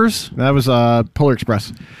Herpederpers? That was Polar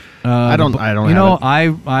Express. I don't You have know, it.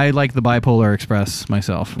 I like the Bipolar Express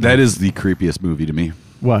myself. That is the creepiest movie to me.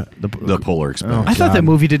 What? The Polar Express. Oh. I thought that God.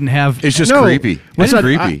 movie didn't have. It's just No. creepy. What's It's that?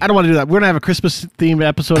 creepy. I don't want to do that. We're going to have a Christmas themed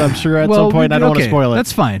episode, I'm sure, at some point. I don't want to okay, spoil it.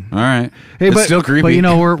 That's fine. All right. Hey, It's but- still creepy.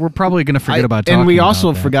 But we're probably going to forget about talking and we about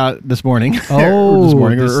also that. forgot this morning. Oh, or this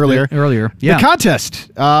morning or earlier. Earlier, yeah. The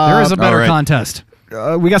contest. There is a better all right. contest.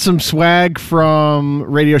 We got some swag from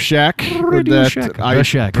Radio Shack Radio that Shack. I The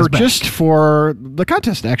Shack is purchased for the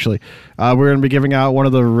contest. Actually, we're going to be giving out one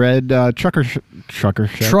of the red trucker Shack.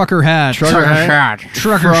 Trucker hat. Trucker hat.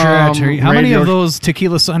 Trucker From hat. How many Radio- of those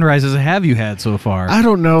tequila sunrises have you had so far? I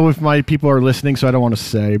don't know if my people are listening, so I don't want to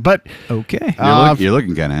say. But Okay. You're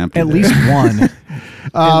looking kind of empty. At there. least one.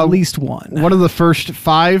 At least one. one of the first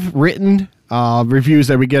 5 written reviews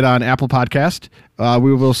that we get on Apple Podcast,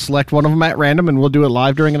 we will select one of them at random, and we'll do it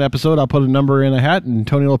live during an episode. I'll put a number in a hat, and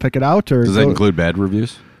Tony will pick it out. Or Does that include bad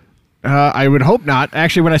reviews? I would hope not.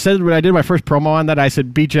 Actually, when I did my first promo on that, I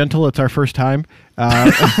said, "Be gentle. It's our first time."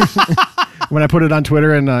 When I put it on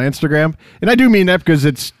Twitter and Instagram, and I do mean that because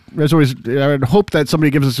there's always. I would hope that somebody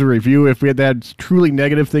gives us a review. If we had truly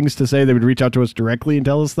negative things to say, they would reach out to us directly and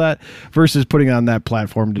tell us that, versus putting it on that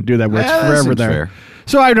platform to do that where it's Yeah, that forever seems there. fair.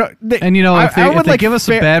 So I don't. And if they would give us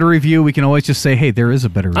a bad review, we can always just say, "Hey, there is a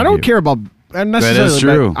better review." I don't care about necessarily.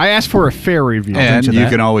 true. I asked for a fair review. And to you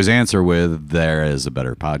that. can always answer with "There is a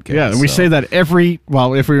better podcast." Yeah, and we so. say that if we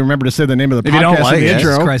remember to say the name of the If you podcast don't like in the it,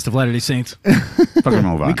 intro, Christ of Latter-day Saints. Fucking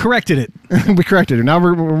move on. We corrected it. we corrected it. Now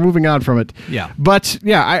we're moving on from it. Yeah. But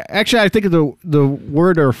yeah, I think of the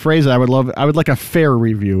word or phrase I would like a fair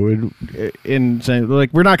review in saying,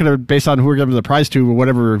 like, we're not going to base on who we're giving the prize to or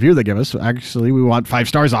whatever review they give us. Actually, we want 5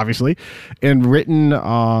 stars, obviously, and written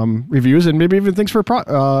reviews and maybe even things for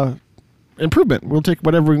improvement. We'll take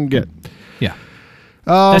whatever we can get. Yeah.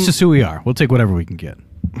 That's just who we are. We'll take whatever we can get.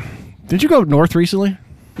 Did you go north recently?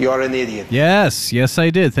 You're an idiot. Yes, I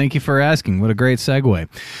did. Thank you for asking. What a great segue.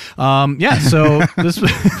 Yeah, so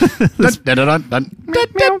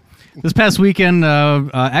this past weekend,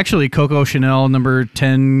 actually, Coco Chanel number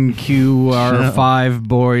 10QR5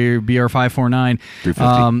 BR549.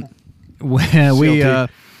 350. We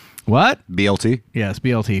what? BLT. Yes,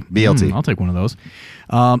 BLT. BLT. I'll take one of those.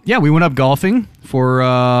 Yeah, we went up golfing for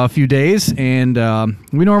a few days, and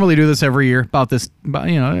we normally do this every year, about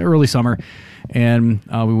early summer. And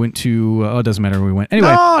we went to, it doesn't matter where we went. Anyway.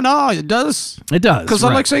 No, it does. It does. Because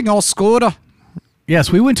I like saying Oscoda. Yes,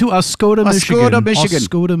 we went to Oscoda, Michigan.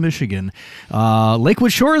 Oscoda, Michigan. Michigan.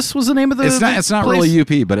 Lakewood Shores was the name of the It's not place. really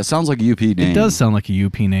UP, but it sounds like a UP name. It does sound like a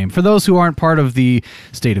UP name. For those who aren't part of the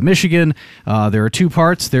state of Michigan, there are 2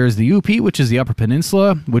 parts. There's the UP, which is the Upper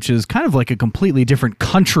Peninsula, which is kind of like a completely different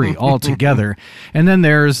country altogether. And then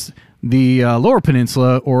there's the Lower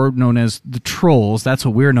Peninsula, or known as the Trolls. That's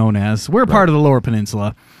what we're known as. We're part of the Lower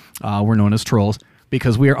Peninsula. We're known as Trolls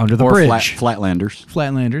because we are under the bridge. Flatlanders.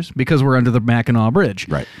 Flatlanders, because we're under the Mackinac Bridge.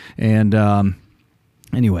 Right. And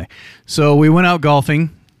anyway, so we went out golfing,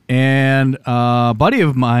 and a buddy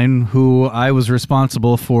of mine who I was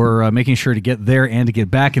responsible for making sure to get there and to get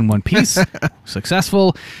back in one piece,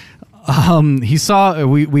 successful. He saw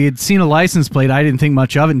we had seen a license plate. I didn't think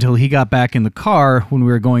much of it until he got back in the car when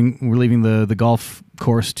we're leaving the golf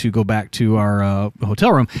course to go back to our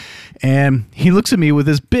hotel room, and he looks at me with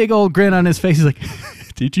this big old grin on his face. He's like,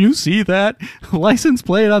 "Did you see that license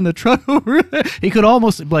plate on the truck over there?" He could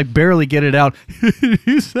almost barely get it out.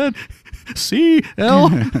 He said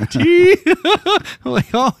CLT. I'm like,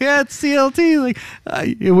 oh yeah, it's CLT. Like,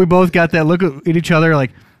 we both got that look at each other like,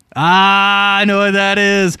 I know what that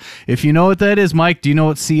is. If you know what that is, Mike, do you know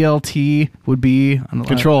what CLT would be?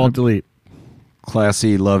 Control, delete.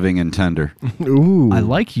 Classy, loving, and tender. Ooh. I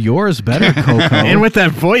like yours better, Coco. And with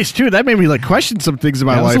that voice, too, that made me question some things in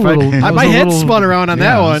my That was life. a little- my head spun around on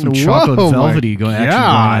that one. Some chocolate Whoa, velvety my action going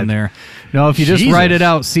God. on there. No, if you just Jesus. write it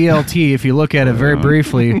out, CLT, if you look at it very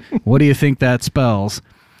briefly, what do you think that spells?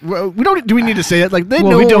 Well, do we need to say it? Like, they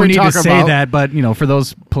Well, know we what don't we're need to talking say about. that, but for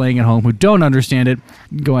those playing at home who don't understand it,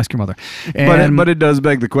 go ask your mother. And But it does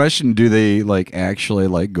beg the question: do they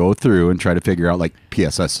actually go through and try to figure out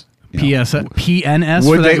PSS? PNS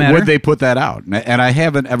Would for that they matter? would they put that out? And I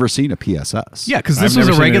haven't ever seen a PSS. Yeah, because this I've was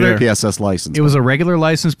never a seen it regular. either. PSS license. It was a regular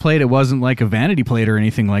license plate. It wasn't like a vanity plate or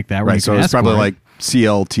anything like that. where you right. So can it's ask probably for it. like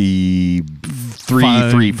CLT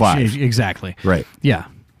 335. Exactly. Right. Yeah.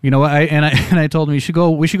 I told him we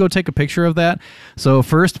should go take a picture of that. So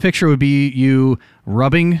first picture would be you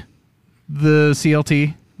rubbing the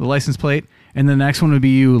CLT, the license plate, and the next one would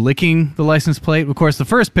be you licking the license plate. Of course, the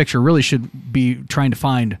first picture really should be trying to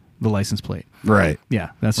find the license plate. Right. Yeah,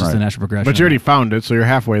 that's just Right. the natural progression. But you already found it, so you're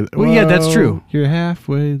halfway. Well, yeah, that's Whoa, true. You're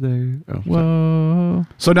halfway there. Oh, sorry. Whoa.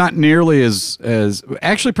 So not nearly as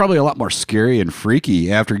actually probably a lot more scary and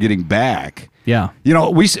freaky after getting back. Yeah,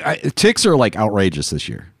 Ticks are outrageous this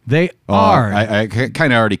year. they are. I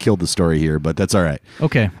kind of already killed the story here, but that's all right.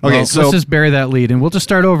 Okay. Okay, Well, so- let's just bury that lead and we'll just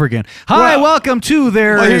start over again. Hi, Well- welcome to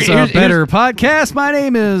There Well, Is here's- a Better Podcast. My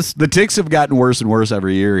name is. The ticks have gotten worse and worse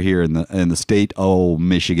every year here in the state of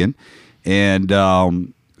Michigan, and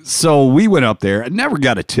so we went up there. I never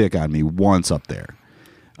got a tick on me once up there.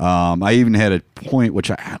 I even had a point which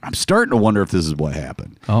I'm starting to wonder if this is what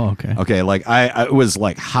happened. Oh, okay. Okay, it was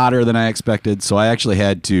hotter than I expected, so I actually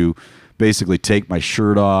had to basically take my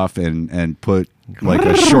shirt off and put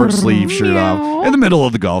a short sleeve shirt on in the middle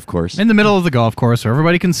of the golf course. In the middle of the golf course, so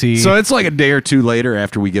everybody can see. So it's a day or two later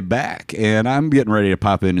after we get back, and I'm getting ready to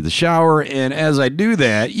pop into the shower. And as I do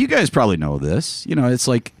that, you guys probably know this. It's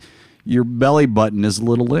like your belly button is a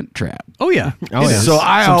little lint trap. oh yeah. Oh, yeah. So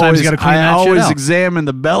I Sometimes always, you gotta clean I that shit always out. examine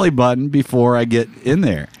the belly button before I get in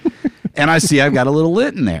there, and I see I've got a little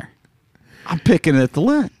lint in there. I'm picking at the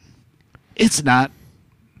lint. It's not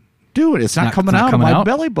doing it. It's not coming out of my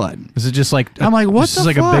belly button. Is it just like I'm like, what This is the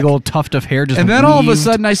like a fuck? big old tuft of hair just. And then all of a weaved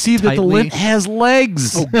sudden, I see that the tightly? lint has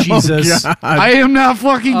legs. Oh Jesus! I am not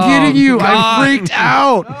fucking kidding you. God. I freaked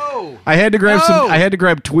out. I had to grab No. I had to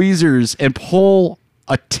grab tweezers and pull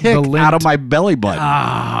a tick The lint. out of my belly button.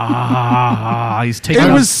 He's taking.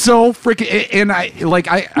 It was so freaking, and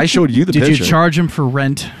I showed you the Did picture. you charge him for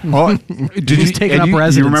rent? Oh, did He's you taking and up you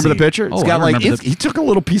residency. remember the picture? It's Oh, got I like remember he took a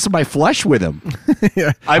little piece of my flesh with him.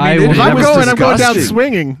 I I will mean, never- I'm was going down disgusting.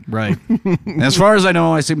 swinging. Right. As far as I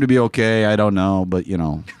know, I seem to be okay. I don't know, but you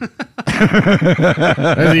know,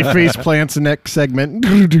 As he face plants the next segment.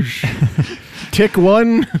 Tick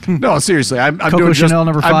one. no, seriously, I'm Coco doing just Chanel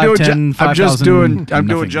number I'm doing 510, I'm just 5,000, doing I'm nothing.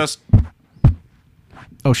 doing just.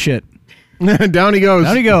 Oh shit. Down he goes.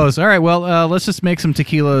 Down he goes. All right. Well, let's just make some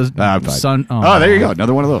tequila I'm fine. sun. Oh, there you go,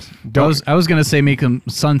 another one of those. I was gonna say make them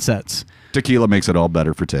sunsets. Tequila makes it all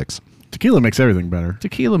better for ticks. Tequila makes everything better.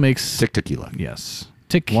 Tequila makes Tick tequila. yes.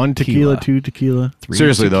 One tequila, two tequila. Three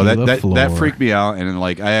Seriously though, tequila that floor. freaked me out, and then,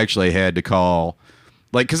 like I actually had to call,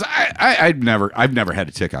 like, because I've never had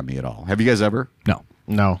a tick on me at all. Have you guys ever? No.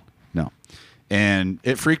 No. No. And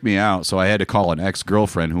it freaked me out, so I had to call an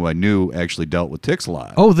ex-girlfriend who I knew actually dealt with ticks a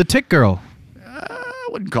lot. Oh, the tick girl. I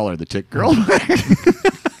wouldn't call her the tick girl.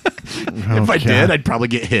 If I did, I'd probably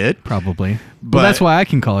get hit. Probably. But- Well, that's why I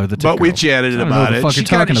can call her the tick But we girl. chatted I don't know about what the it. fuck She you're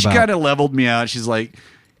talking she about. kind of leveled me out. She's like,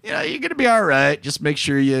 you're gonna be all right. Just make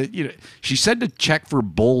sure you know. She said to check for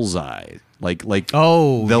bullseye, like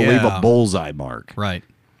Oh, they'll leave yeah. a bullseye mark. Right.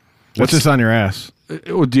 What's this on your ass?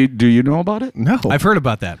 Do you know about it? No. I've heard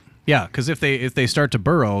about that. Yeah, because if they start to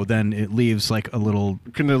burrow, then it leaves like a little.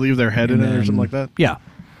 Can they leave their head in it or then- something like that? Yeah.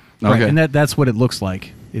 Right. Okay. And that's what it looks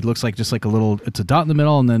like. It looks like just like a little. It's a dot in the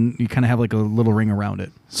middle, and then you kind of have like a little ring around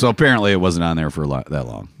it. So apparently it wasn't on there for that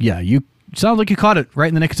long. Yeah, you sound like you caught it right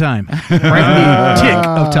in the nick of time, right in the tick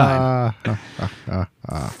of time.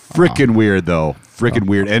 Freaking weird though. Freaking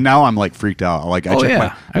weird. And now I'm like freaked out. Like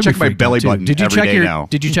I check my belly button Did you every check day your now.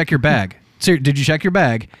 Did you check your bag? Sir, did you check your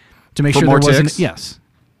bag to make For sure more there wasn't? ticks? Yes.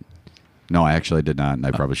 No, I actually did not, and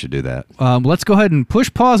I probably should do that. Let's go ahead and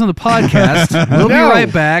push pause on the podcast. We'll be No.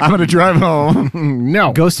 right back. I'm going to drive home.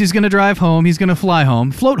 No. Ghosty's gonna drive home. He's gonna fly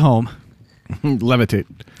home, float home. Levitate.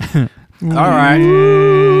 All right.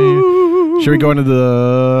 Should we go into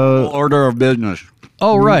the Order of business.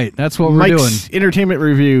 Oh right, that's what we're Mike's doing. entertainment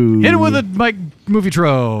review? Hit it with a Mike movie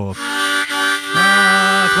trope.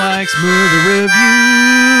 Mike's movie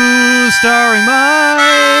review, starring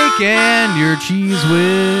Mike and your cheese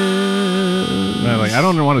whiz. I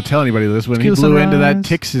don't want to tell anybody this. When he Tequila blew into that, sunrise.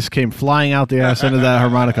 ticks just came flying out the ass end of that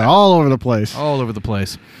harmonica all over the place. All over the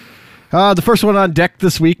place. The first one on deck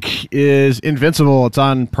this week is Invincible. It's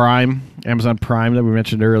on Prime, Amazon Prime that we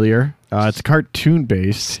mentioned earlier. It's cartoon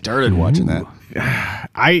based. Started watching that.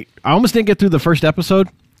 I almost didn't get through the first episode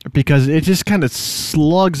because it just kind of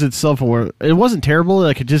slugs itself away. It wasn't terrible.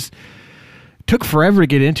 Like it just took forever to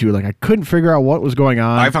get into. Like I couldn't figure out what was going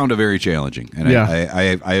on. I found it very challenging, and Yeah.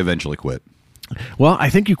 I eventually quit. Well, I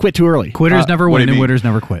think you quit too early. Quitters never what do win you and mean? winners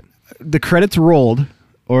never quit. The credits rolled,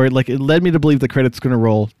 or like it led me to believe the credits going to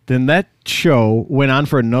roll. Then that show went on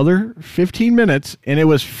for another 15 minutes, and it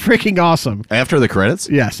was freaking awesome. After the credits,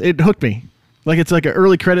 Yes, it hooked me. Like it's like an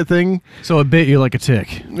early credit thing. So it bit you like a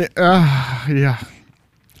tick. Yeah,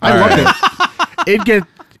 I All loved it.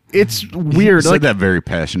 It's weird. you said Like that very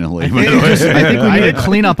passionately. I think we need a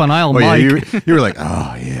cleanup on aisle Oh, yeah, Mike. you were like,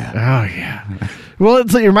 oh yeah. oh yeah. Well,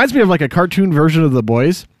 it reminds me of like a cartoon version of The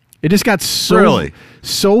Boys. It just got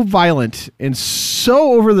so violent and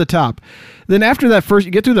so over the top. Then after that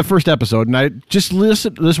you get through the first episode, and I just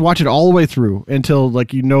watch it all the way through until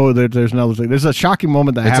like that there's another thing. There's a shocking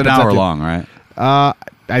moment that It's happens. an hour after- long, right? I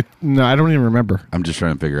don't even remember. I'm just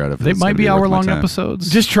trying to figure out if They it's might gonna be worth my hour-long time. episodes.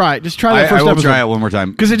 Just try that I first will episode. try it one more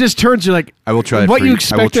time. Because it just turns you like I will try it what for you you. I will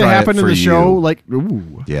expect to try it happen in for the show. you. Like,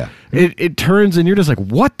 ooh, Yeah. it turns and you're just like,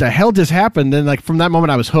 what the hell just happened? Then like from that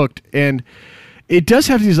moment I was hooked, and it does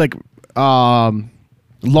have these like long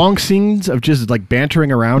scenes of just like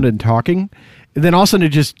bantering around and talking, and then all of a sudden it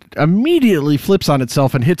just immediately flips on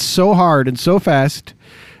itself and hits so hard and so fast.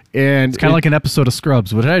 And It's kind of like an episode of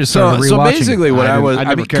Scrubs, which I just So started rewatching. basically, what I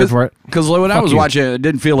never cared for it. Because when I Fuck was you. watching it, it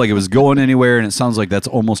didn't feel like it was going anywhere, and it sounds like that's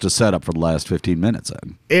almost a setup for the last 15 minutes.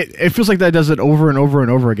 Then it feels like that does it over and over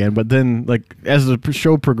and over again. But then, like as the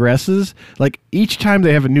show progresses, like each time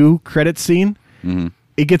they have a new credit scene,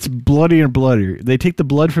 it gets bloodier and bloodier. They take the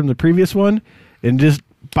blood from the previous one and just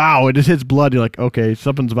it just hits blood. You're like, okay,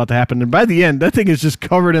 something's about to happen. And by the end, that thing is just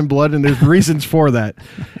covered in blood, and there's reasons for that.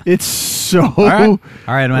 It's so right. All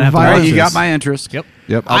right, I'm gonna have to all violent. right, you got this. my interest. Yep.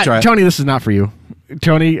 I'll try. it. Tony, this is not for you.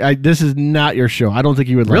 Tony, this is not your show. I don't think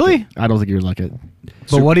you would like Really? it. I don't think you would like it.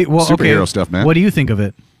 But what do you, superhero okay, stuff, man. What do you think of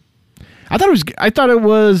it? I thought it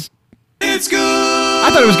was. It's good. I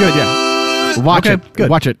thought it was good. Yeah. Watch Okay, it. good.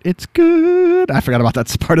 Watch it. It's good. I forgot about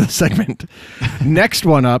that part of the segment. Next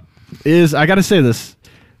one up is I got to say this.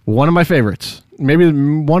 one of my favorites. Maybe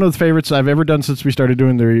one of the favorites I've ever done since we started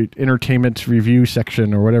doing the entertainment review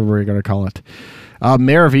section or whatever we're going to call it.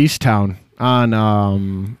 Mayor of Easttown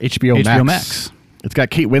on HBO Max. It's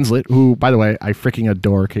got Kate Winslet, who, by the way, I freaking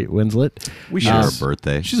adore Kate Winslet. We share a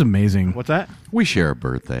birthday. She's amazing. What's that? We share a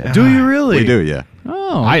birthday. Do you really? We do, yeah.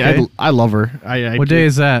 Oh, okay. I love her. What day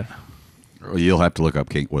is that? You'll have to look up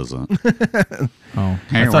Kate Winslet. Oh,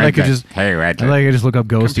 I thought I could just. I thought I could just look up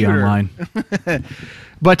Ghosty online.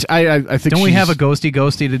 But I think Don't we have a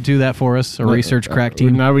Ghosty to do that for us? A research crack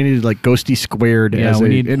team. Now we need like Ghosty squared. Yeah, as we a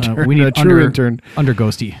need intern, we need a true intern. under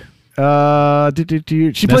Ghosty. She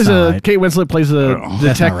That's plays not right. Kate Winslet plays a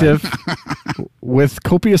That's not detective with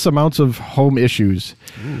copious amounts of home issues.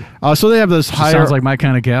 So they have this Sounds like my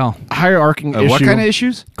kind of gal. hierarching issue. What kind of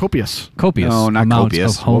issues? Copious? Copious. No, not amounts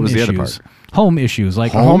copious. Of home What was the issues. other part? Home issues,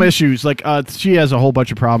 like Home issues. Like she has a whole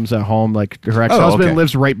bunch of problems at home. Like her ex-husband okay.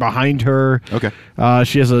 lives right behind her. Okay.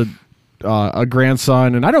 She has a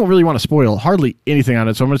grandson, and I don't really want to spoil hardly anything on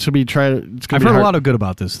it, so I'm just going to be I've heard a lot of good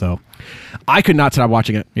about this, though. I could not stop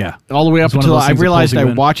watching it. Yeah. All the way up It's one of until those I things that realized pulls I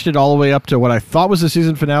you in. watched it all the way up to what I thought was the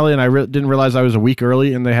season finale, and I didn't realize I was a week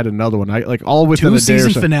early, and they had another one. I like all within Two a day or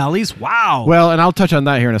season so. finales. Wow. Well, and I'll touch on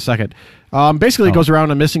that here in a second. Basically, it goes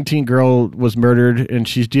around a missing teen girl was murdered, and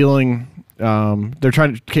she's dealing.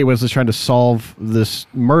 Kate Winslet's trying to solve this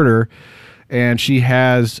murder, and she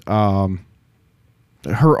has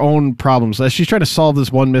her own problems. As she's trying to solve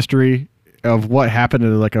this one mystery of what happened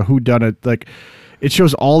and like a whodunit, like it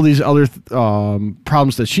shows all these other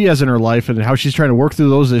problems that she has in her life and how she's trying to work through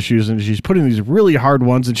those issues, and she's putting these really hard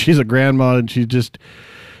ones, and she's a grandma, and she just,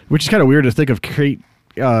 which is kind of weird to think of Kate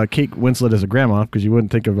Winslet as a grandma because you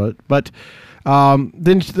wouldn't think of it, but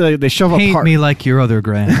then they shove Hate a part me like your other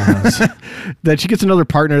grandmas. that she gets another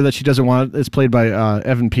partner that she doesn't want. It's played by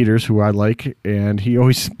Evan Peters, who I like, and he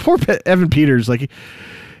always poor Evan Peters, like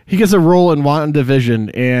he gets a role in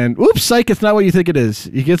WandaVision, and oops, psych, it's not what you think it is.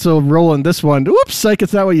 He gets a role in this one. Oops, psych,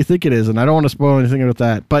 it's not what you think it is. And I don't want to spoil anything about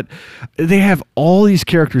that, but they have all these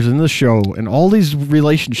characters in the show and all these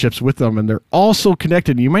relationships with them, and they're all so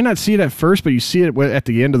connected. You might not see it at first, but you see it at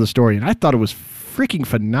the end of the story, and I thought it was freaking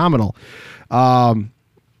phenomenal.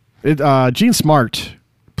 Jean Smart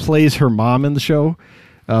plays her mom in the show,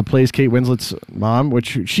 plays Kate Winslet's mom,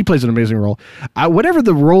 which she plays an amazing role. Whatever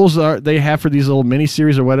the roles are they have for these little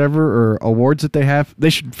miniseries or whatever, or awards that they have, they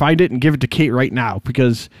should find it and give it to Kate right now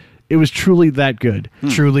because it was truly that good.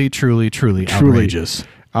 Truly outrageous.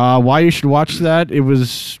 Why you should watch that? It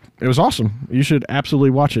was awesome. You should absolutely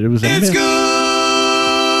watch it. It was amazing.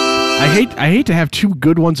 I hate to have two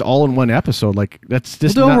good ones all in one episode. Like that's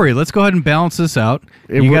just Well, don't worry. Let's go ahead and balance this out.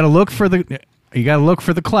 You got to look for the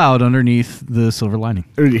cloud underneath the silver lining.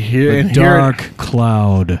 Dark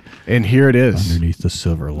cloud. And here it is. Underneath the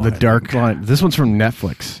silver lining. The dark line. This one's from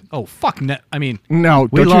Netflix. Oh fuck! I mean, no,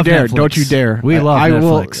 we don't you love dare! Netflix. Don't you dare! We love I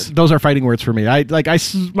Netflix. Will, those are fighting words for me.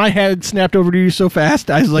 My head snapped over to you so fast.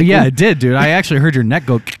 I was like, yeah, it did, dude. I actually heard your neck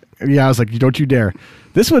go. Yeah, I was like, don't you dare!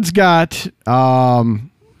 This one's got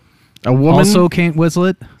a woman. Also, Kate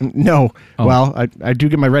Winslet. No. Oh. Well, I do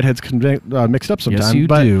get my redheads mixed up sometimes. Yes, you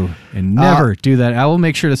do, and never do that. I will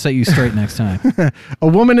make sure to set you straight next time. A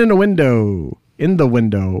woman in a window. In the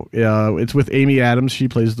window. It's with Amy Adams. She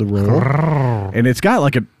plays the role, and it's got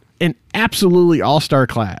like an absolutely all-star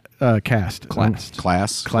cast.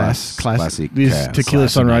 Classy These cast. Tequila Class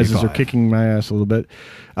of Sunrises are 95. kicking my ass a little bit.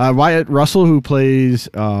 Wyatt Russell, who plays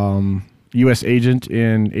U.S. agent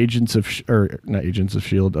in not Agents of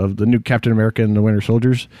S.H.I.E.L.D., of the new Captain America and the Winter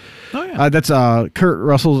Soldiers. Oh yeah, That's Kurt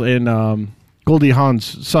Russell's and Goldie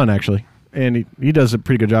Hawn's son, actually. And he does a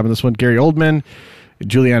pretty good job in this one. Gary Oldman,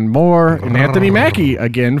 Julianne Moore, and Anthony Mackie,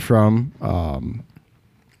 again from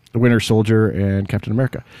the Winter Soldier and Captain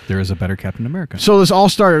America. there is a better Captain America. So this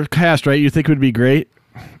all-star cast, right, you think would be great?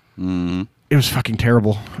 It was fucking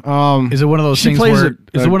terrible. Is it one of those she things plays where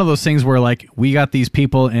is it one of those things where like we got these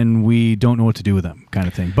people and we don't know what to do with them kind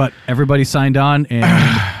of thing? But everybody signed on and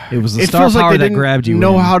it was the it star feels power like they that didn't grabbed you.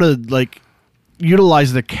 know in. how to like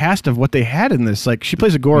utilize the cast of what they had in this. Like she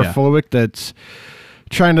plays agoraphobic that's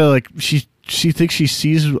trying to like she thinks she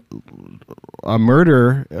sees a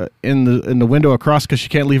murder in the window across because she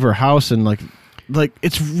can't leave her house, and like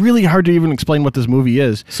it's really hard to even explain what this movie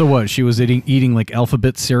is. So what? She was eating like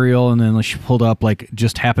alphabet cereal, and then like, she pulled up like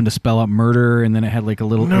just happened to spell out murder, and then it had like a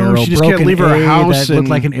little arrow. She just can't broken leave her A house that looked and-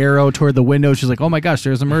 like an arrow toward the window. She's like, oh my gosh,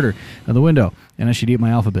 there's a murder at the window, and I should eat my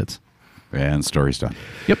alphabets. And story's done.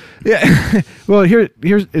 Yep. Yeah. Well, here's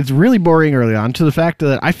it's really boring early on to the fact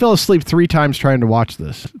that I fell asleep 3 times trying to watch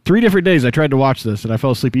this. 3 different days I tried to watch this, and I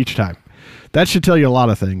fell asleep each time. That should tell you a lot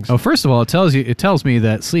of things. Oh, first of all, it tells me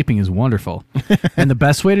that sleeping is wonderful, and the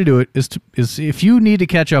best way to do it is if you need to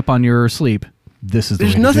catch up on your sleep. This is the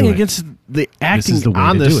There's way nothing to do against the acting the way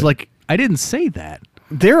on to do this. it. Like, I didn't say that.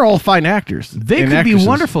 they're all fine actors. They and could be actresses.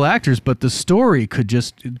 wonderful actors, but the stories could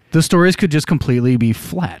just completely be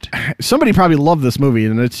flat. Somebody probably loved this movie,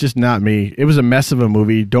 and it's just not me. It was a mess of a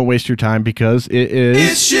movie. Don't waste your time because it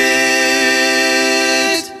is. It's shit.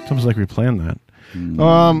 Sounds like we planned that.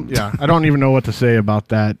 Yeah, I don't even know what to say about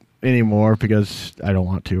that anymore because I don't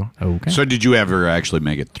want to. Okay. So did you ever actually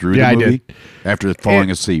make it through Yeah, the I movie? did. After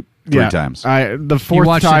falling asleep 3 times. The fourth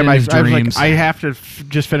watched it time, in I his was like, dreams. I have to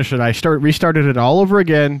just finish it. I restarted it all over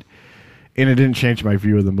again, and it didn't change my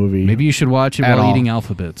view of the movie. Maybe you should watch it At while all. eating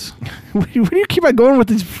alphabets. Why do you keep on going with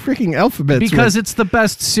these freaking alphabets? Because it's the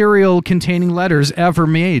best cereal containing letters ever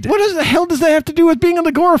made. what the hell does that have to do with being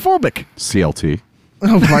agoraphobic? CLT.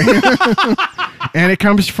 Oh my! And it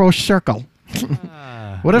comes full circle.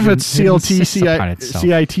 What if it's CLT,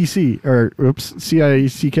 CITC, or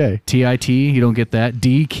CICK? TIT, you don't get that.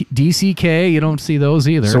 DCK, you don't see those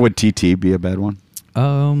either. So would TT be a bad one?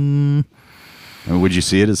 I mean, would you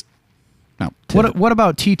see it as... No. What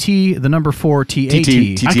about TT, the number 4, TAT?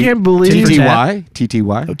 TT. I can't believe TTY?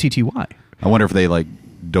 TTY? Oh, TTY. I wonder if they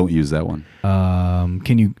don't use that one.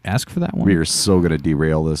 Can you ask for that one? We are so going to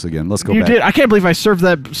derail this again. Let's go You back. did. I can't believe I served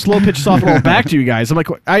that slow pitch softball back to you guys. I'm like,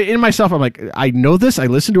 I'm like, I know this. I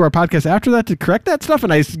listened to our podcast after that to correct that stuff,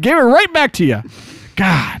 and I gave it right back to you.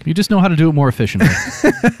 God, You just know how to do it more efficiently.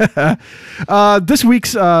 this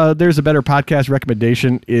week's There's a Better Podcast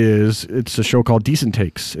recommendation it's a show called Decent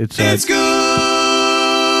Takes. It's good.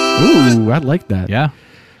 Ooh, I like that. Yeah.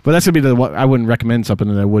 But that's gonna be I wouldn't recommend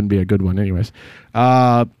something that wouldn't be a good one, anyways.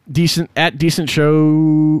 Decent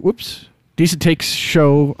Takes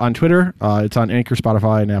Show on Twitter. It's on Anchor,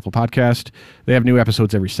 Spotify, and Apple Podcast. They have new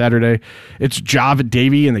episodes every Saturday. It's Jav and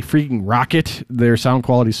Davey, and they freaking rock it. Their sound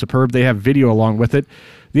quality is superb. They have video along with it.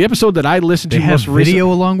 The episode that I listened They to have most recently.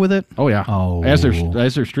 video along with it? Oh yeah. Oh. As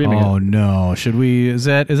they're streaming it. Oh, no. Should we... Is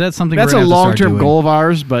that something That's we're a gonna have to start long-term doing? goal of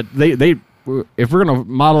ours, but they if we're gonna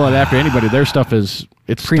model it after anybody, their stuff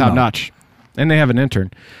it's Primo. top notch, and they have an intern.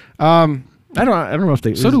 I don't know if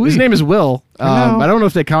they. So do His we. name is Will. I don't know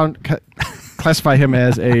if they classify him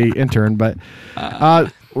as a intern, but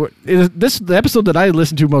the episode that I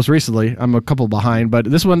listened to most recently, I'm a couple behind, but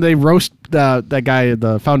this one they roast that guy,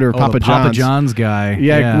 the founder of Papa the John's. Papa John's guy.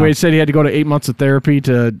 Yeah, where he said he had to go to 8 months of therapy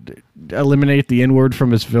to eliminate the N-word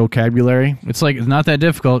from his vocabulary. It's like, it's not that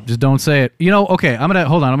difficult. Just don't say it. Okay, I'm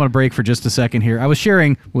gonna break for just a second here. I was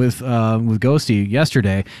sharing with Ghosty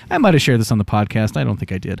yesterday. I might have shared this on the podcast. I don't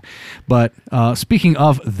think I did. But speaking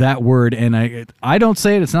of that word, and I don't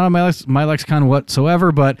say it. It's not on my lexicon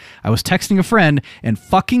whatsoever. But I was texting a friend, and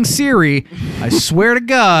fucking Siri, I swear to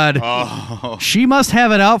God, she must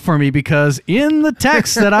have it out for me, because in the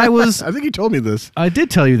text that I was... I think he told me this. I did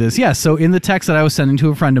tell you this, yes. So in the text that I was sending to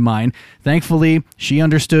a friend of mine, thankfully, she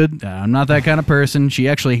understood. I'm not that kind of person. She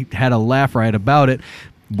actually had a laugh right about it.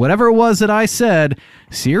 Whatever it was that I said,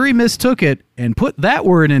 Siri mistook it and put that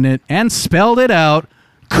word in it and spelled it out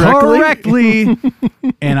correctly.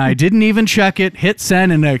 And I didn't even check it, hit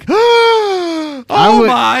send, and like,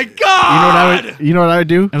 my God! You know what I would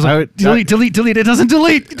do? I was like, delete. It doesn't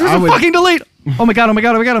delete. It doesn't fucking delete. Oh my God.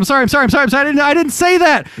 I'm sorry. I didn't say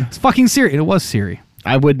that. It's fucking Siri. It was Siri.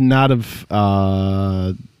 I would not have.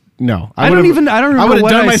 No, I don't even I would know have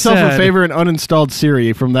what done I myself a said. favor and uninstalled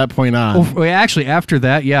Siri from that point on. Well, actually, after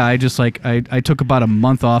that, yeah, I just I took about a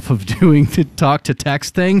month off of doing the talk to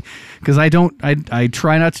text thing, because I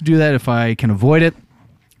try not to do that if I can avoid it.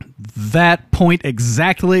 That point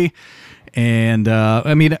exactly. And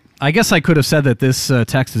I mean, I guess I could have said that this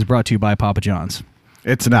text is brought to you by Papa John's.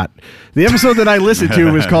 It's not. The episode that I listened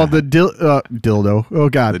to was called the dildo. Oh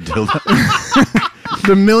God, The dildo.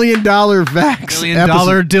 the $1 million Vax. $1 million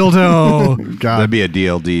dildo. God. That'd be a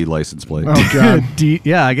DLD license plate. Oh God.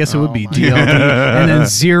 Yeah, I guess it would be DLD. And then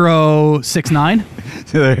 069.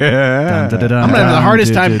 I'm gonna have the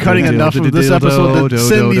hardest time cutting enough of this episode to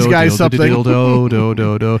send these guys something.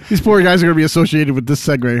 These poor guys are gonna be associated with this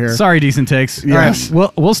segment here. Sorry, Decent Takes. Yes. All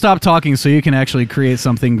right, we'll stop talking so you can actually create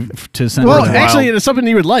something to send. Well, to actually, it's something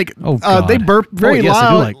you would like. Oh, God. They burp very Oh, yes, I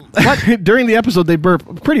do loud. like. During the episode, they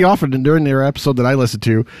burp pretty often. And during their episode that I listened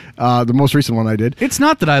to, the most recent one I did, It's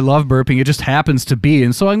not that I love burping; it just happens to be,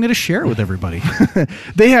 and so I'm going to share it with everybody.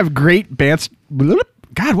 they have great bands.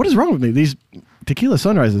 God, what is wrong with me? These tequila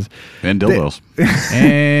sunrises. And dildos.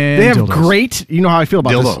 And They have dildos. great. You know how I feel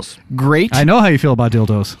about Dildos. this. Great. I know how you feel about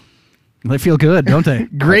dildos. They feel good, don't they?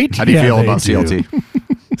 Great. How do you Yeah, feel they about do. CLT?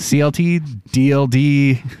 CLT,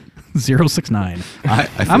 DLD. 069. I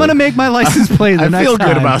I'm going to make my license plate the I next feel good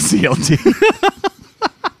time. about CLT.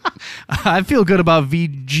 I feel good about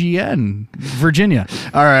VGN, Virginia.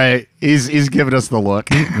 All right, he's giving us the look.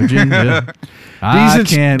 Virginia. I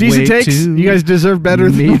can't decent wait takes. to You guys deserve better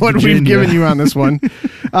than meet what we've Virginia. given you on this one.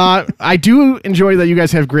 I do enjoy that you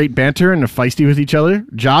guys have great banter and are feisty with each other.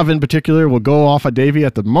 Jav in particular will go off at Davey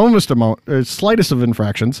at the slightest of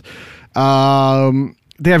infractions.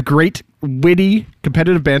 They have great, witty,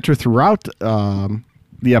 competitive banter throughout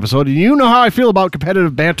the episode. And you know how I feel about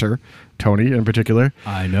competitive banter, Tony in particular.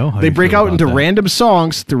 I know. How They you break feel out about into that. random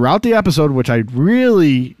songs throughout the episode, which I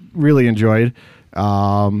really, really enjoyed.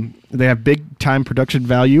 They have big time production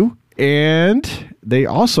value, and they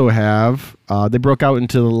also have they broke out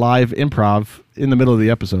into live improv in the middle of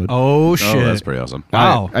the episode. Oh shit! Oh, that's pretty awesome.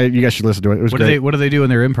 Wow. You guys should listen to it. It was great. What do they do in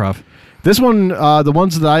their improv? This one, the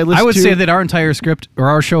ones that I listened to, I would say that our entire script or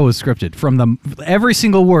our show is scripted. From every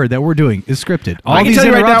single word that we're doing is scripted. All I can these tell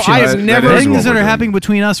you right now, I interruptions, have never- That is things what that we're are doing. happening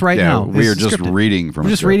between us right Yeah, now. we is are just scripted. reading from We're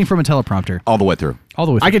a just script. reading from a teleprompter all the way through. all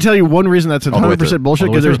the way. I can tell you one reason that's All the way 100% through. bullshit,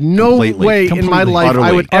 All the way because there's through. no Completely. way in my Completely. life I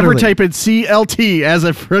Utterly. would ever Utterly. type in CLT as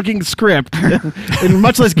a freaking script, and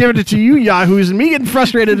much less give it to you yahoos and me getting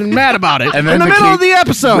frustrated and mad about it And in then the to middle keep of the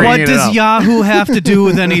episode. bringing What it does up. Yahoo have to do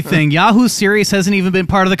with anything? Yahoo Serious hasn't even been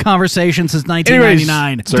part of the conversation since Anyways,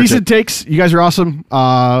 1999. Search decent it. takes. You guys are awesome.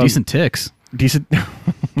 Decent ticks. Decent. Oh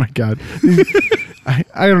my god.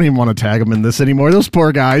 I don't even want to tag them in this anymore. Those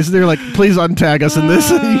poor guys. They're like, please untag us in this.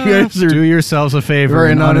 You guys are Do yourselves a favor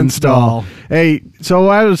and uninstall. Hey, so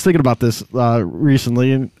I was thinking about this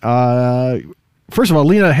recently, and first of all,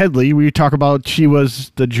 Lena Headey. We talk about she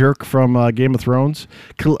was the jerk from Game of Thrones.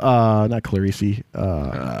 Not Clarice.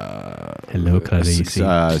 Hello, Clarice.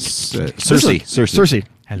 Cersei.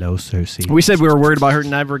 Hello, Cersei. We said we were worried about her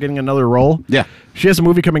never getting another role. Yeah. She has a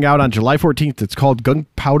movie coming out on July 14th. It's called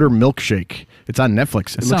Gunpowder Milkshake. It's on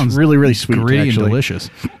Netflix. It looks really, really sweet. gritty actually. and delicious.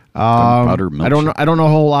 Gunpowder I don't know. milkshake. I don't know a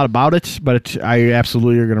whole lot about it, but I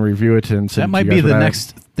absolutely are going to review it and send That it to might you be guys the when I-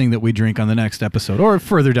 next thing that we drink on the next episode, or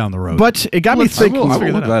further down the road. But it got me I thinking. will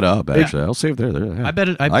figure look that that up, actually. I'll see if they're there. Yeah. I bet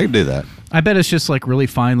it- I can do that. I bet it's just like really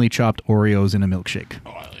finely chopped Oreos in a milkshake.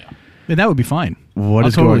 Oh yeah, and that would be fine. What I'll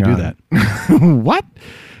is totally going do on? that. What?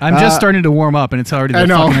 I'm just starting to warm up, and it's already I the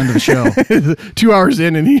know. fucking end of the show. 2 hours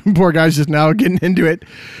in, and he, poor guy's just now getting into it.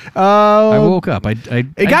 I woke up. It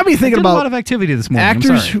got me thinking did about a lot of activity this morning. I'm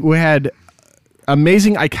actors sorry. who had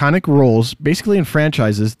amazing, iconic roles, basically in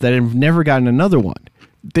franchises that have never gotten another one.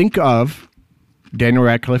 Think of Daniel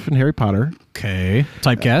Radcliffe in Harry Potter. Okay,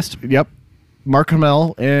 typecast. Yep. Mark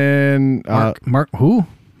Hamill and Mark who?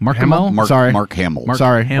 Mark Hamill? Hamill? Sorry. Mark Hamill.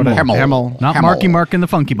 sorry, Hamill. Hamill. Not Hamill. Marky Mark in the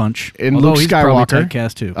Funky Bunch. And although Luke he's probably Skywalker,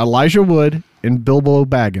 typecast too. Elijah Wood, and Bilbo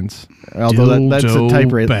Baggins. Although that's a Dildo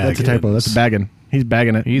type. That's a typo. Baggins. That's bagging. He's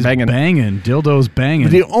bagging it. He's banging. banging. Dildo's banging.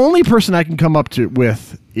 The only person I can come up to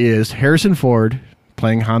with is Harrison Ford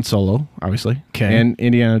playing Han Solo, obviously, Okay. and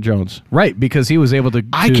Indiana Jones. Right, because he was able to,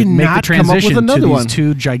 I make the cannot come up with transition another to these one.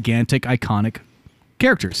 two gigantic, iconic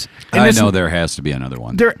characters. And I it's- know there has to be another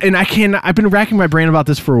one. I've been racking my brain about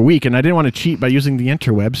this for a week, and I didn't want to cheat by using the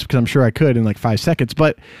interwebs because I'm sure I could in like 5 seconds,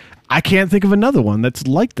 but I can't think of another one that's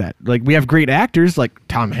like that. Like, we have great actors, like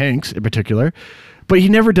Tom Hanks in particular, but he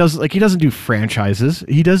never does, like, he doesn't do franchises.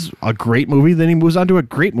 He does a great movie, then he moves on to a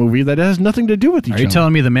great movie that has nothing to do with each Are other. you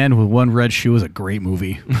telling me The Man with One Red Shoe is a great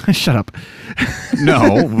movie? Shut up.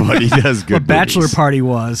 No, but he does good. What Bachelor movies. Party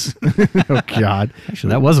was. Oh, God.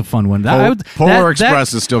 Actually, that was a fun one. Polar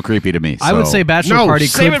Express is still creepy to me. I would so- say Bachelor No, Party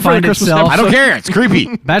save could it for the find Christmas itself. I don't care. It's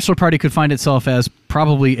creepy. Bachelor Party could find itself as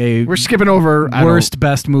probably a We're skipping over worst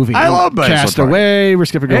best movie. I love Bachelor Cast Party. Away. We're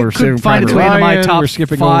skipping over It Saving could find its way Private into my Ryan. top We're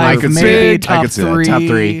skipping five, over maybe Big. top I could see three. that. Top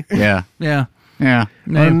three. Yeah. Yeah. Yeah.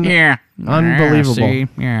 Un- Unbelievable. See?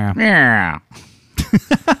 Yeah. Yeah.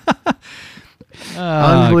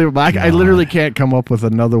 Unbelievable. I literally can't come up with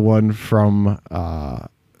another one from there.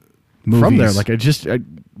 Movies. Like,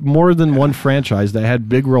 more than one franchise that had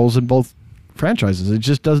big roles in both franchises. It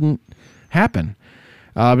just doesn't happen.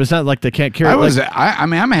 It's not like they can't carry. I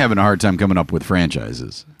mean, I'm having a hard time coming up with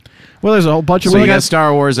franchises. Well, there's a whole bunch of. So you like, got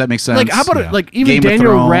Star Wars. That makes sense. like, how about Yeah. it? Like, even Game of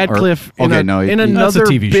Daniel Thrones, Radcliffe or- in, okay, no, in that's a another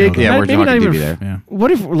TV show, big. though. Yeah, we're maybe not talking even. TV there. What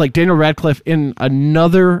if like Daniel Radcliffe in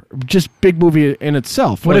another just big movie in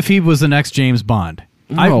itself? What Like, if he was the next James Bond?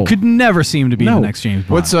 No. I could never see him to be No. the next James Bond.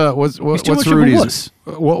 What's too what's much of a Rudy's? wuss.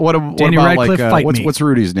 What Daniel about Radcliffe, like fight me. what's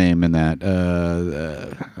Rudy's name in that?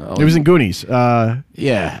 He was in Goonies.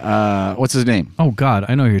 Yeah. What's his name? Oh God,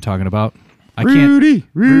 I know who you're talking about. I can't.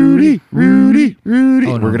 Rudy. Oh,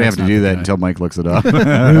 no, We're gonna have that's to not do the that guy. until Mike looks it up.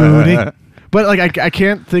 Rudy. But like I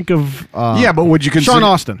can't think of. Yeah, but would you consider Sean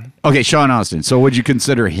Austin? Okay, Sean Austin. So would you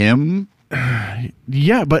consider him?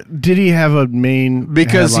 Yeah, but did he have a main?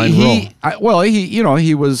 Because headline role?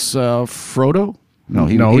 he was Frodo. No,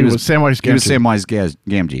 he was Samwise Gamgee. He was Samwise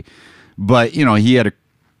Gamgee. But he had a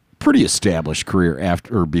pretty established career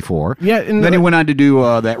after or before. Yeah, and then he went on to do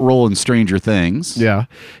that role in Stranger Things. Yeah,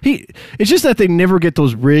 it's just that they never get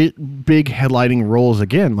those big headlining roles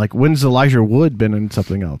again. Like, when's Elijah Wood been in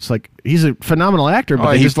something else? Like, he's a phenomenal actor,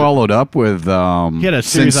 but He followed up with he had a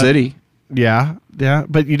Sin series on- City. Yeah,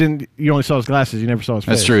 but you only saw his glasses. You never saw his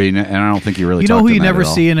face. That's true, and I don't think he really. You know talked who in you that never at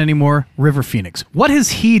all. see in anymore? River Phoenix. What has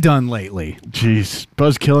he done lately? Jeez,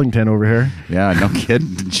 Buzz Killington over here. Yeah, no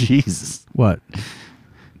kidding. Jesus. What?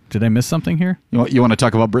 Did I miss something here? You want to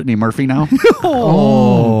talk about Brittany Murphy now?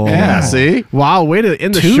 Oh. Yeah, see? Wow, way to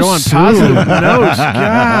end the Too show on soon. positive notes.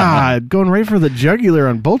 God, going right for the jugular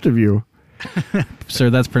on both of you. Sir,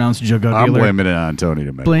 that's pronounced jugular. I'm blaming it on Tony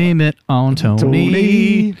to make Blame it on Tony.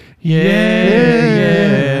 Tony.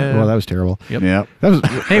 Yeah. Well, that was terrible. Yep. That was.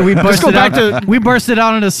 Hey, we Let's go bursted back out. We bursted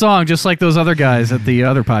out in a song just like those other guys at the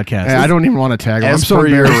other podcast. Hey, I don't even want to tag them. I'm As so per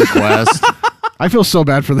your embarrassed. request. I feel so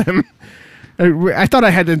bad for them. I thought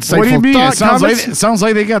I had insightful What do you mean? thought, It sounds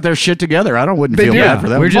like they got their shit together. I wouldn't They feel do. bad for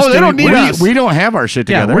them. We're just they don't doing- need we're- us. We don't have our shit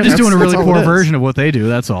Yeah, together. we're just doing a really That's all poor it is. version of what they do.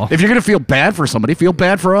 That's all. If you're gonna feel bad for somebody, feel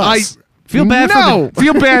bad for us. Feel bad No. for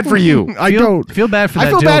feel bad for you. I Feel- don't feel bad for I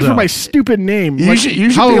that feel bad dildo. for my stupid name. You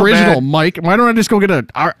should how feel original, bad. Mike. Why don't I just go get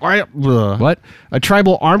What? a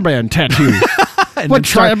tribal armband tattoo? What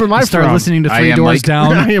tribe am I start from? listening to I Three Am Doors Mike.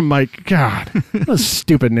 Down. I am Mike. God, what a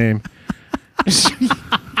stupid name.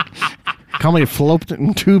 Call me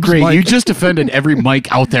Fallopian Tubes. Great, Mike. you just offended every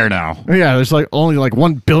Mike out there now. Yeah, there's like only like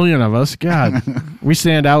 1 billion of us. God, we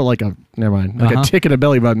stand out like a a tick in a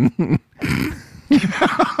belly button.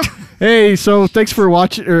 Hey, so thanks for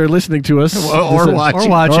watching or listening to us, Or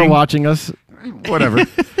watching. us. Whatever.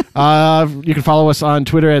 You can follow us on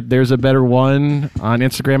Twitter at There's a Better One, on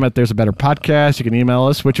Instagram at There's a Better Podcast. You can email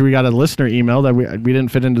us, which we got a listener email that we didn't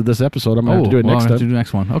fit into this episode. I'm gonna have to do it next I'll have to time. do the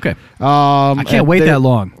next one. Okay. I can't wait that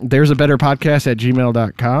long. There's a better podcast at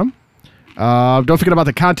gmail.com. Don't forget about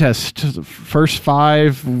the contest. First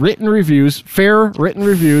 5 written reviews, fair written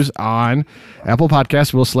reviews on Apple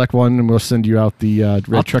Podcasts. We'll select one and we'll send you out the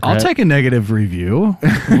red trucker I'll hat. take a negative review.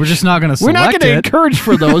 We're just not going to We're select not going to it. encourage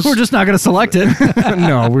for those. We're just not going to select it.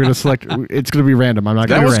 No, we're going to select. It's going to be random. I'm not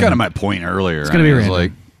going That to was be kind of random. my point earlier. It's gonna be was random.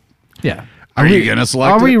 like, Yeah. are you going to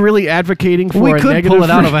select Are we it? really advocating for We a could negative pull it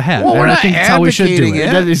out of a hat. Well, we're and I not think that's how we should do advocating it.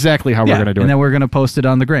 it. That's exactly how we're going to do and it. then we're going to post it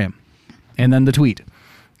on the gram. And then the tweet.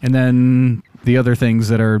 And then the other things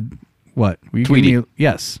that are what? We Tweety.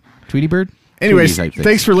 Yes. Tweety Bird? Anyways, Tweeties, I think.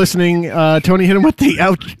 thanks for listening. Tony, hit him with the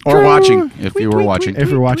outro. Or watching, if you were watching. If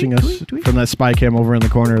you're watching us from that spy cam over in the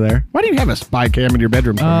corner there. Why do you have a spy cam in your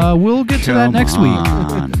bedroom? Tony? We'll get to that Come next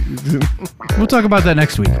on. week. We'll talk about that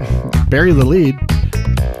next week. Bury the lead.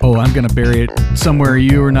 Oh, I'm going to bury it somewhere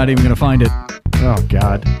you are not even going to find it. Oh,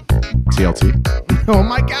 God. TLT. Oh,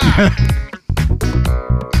 my God.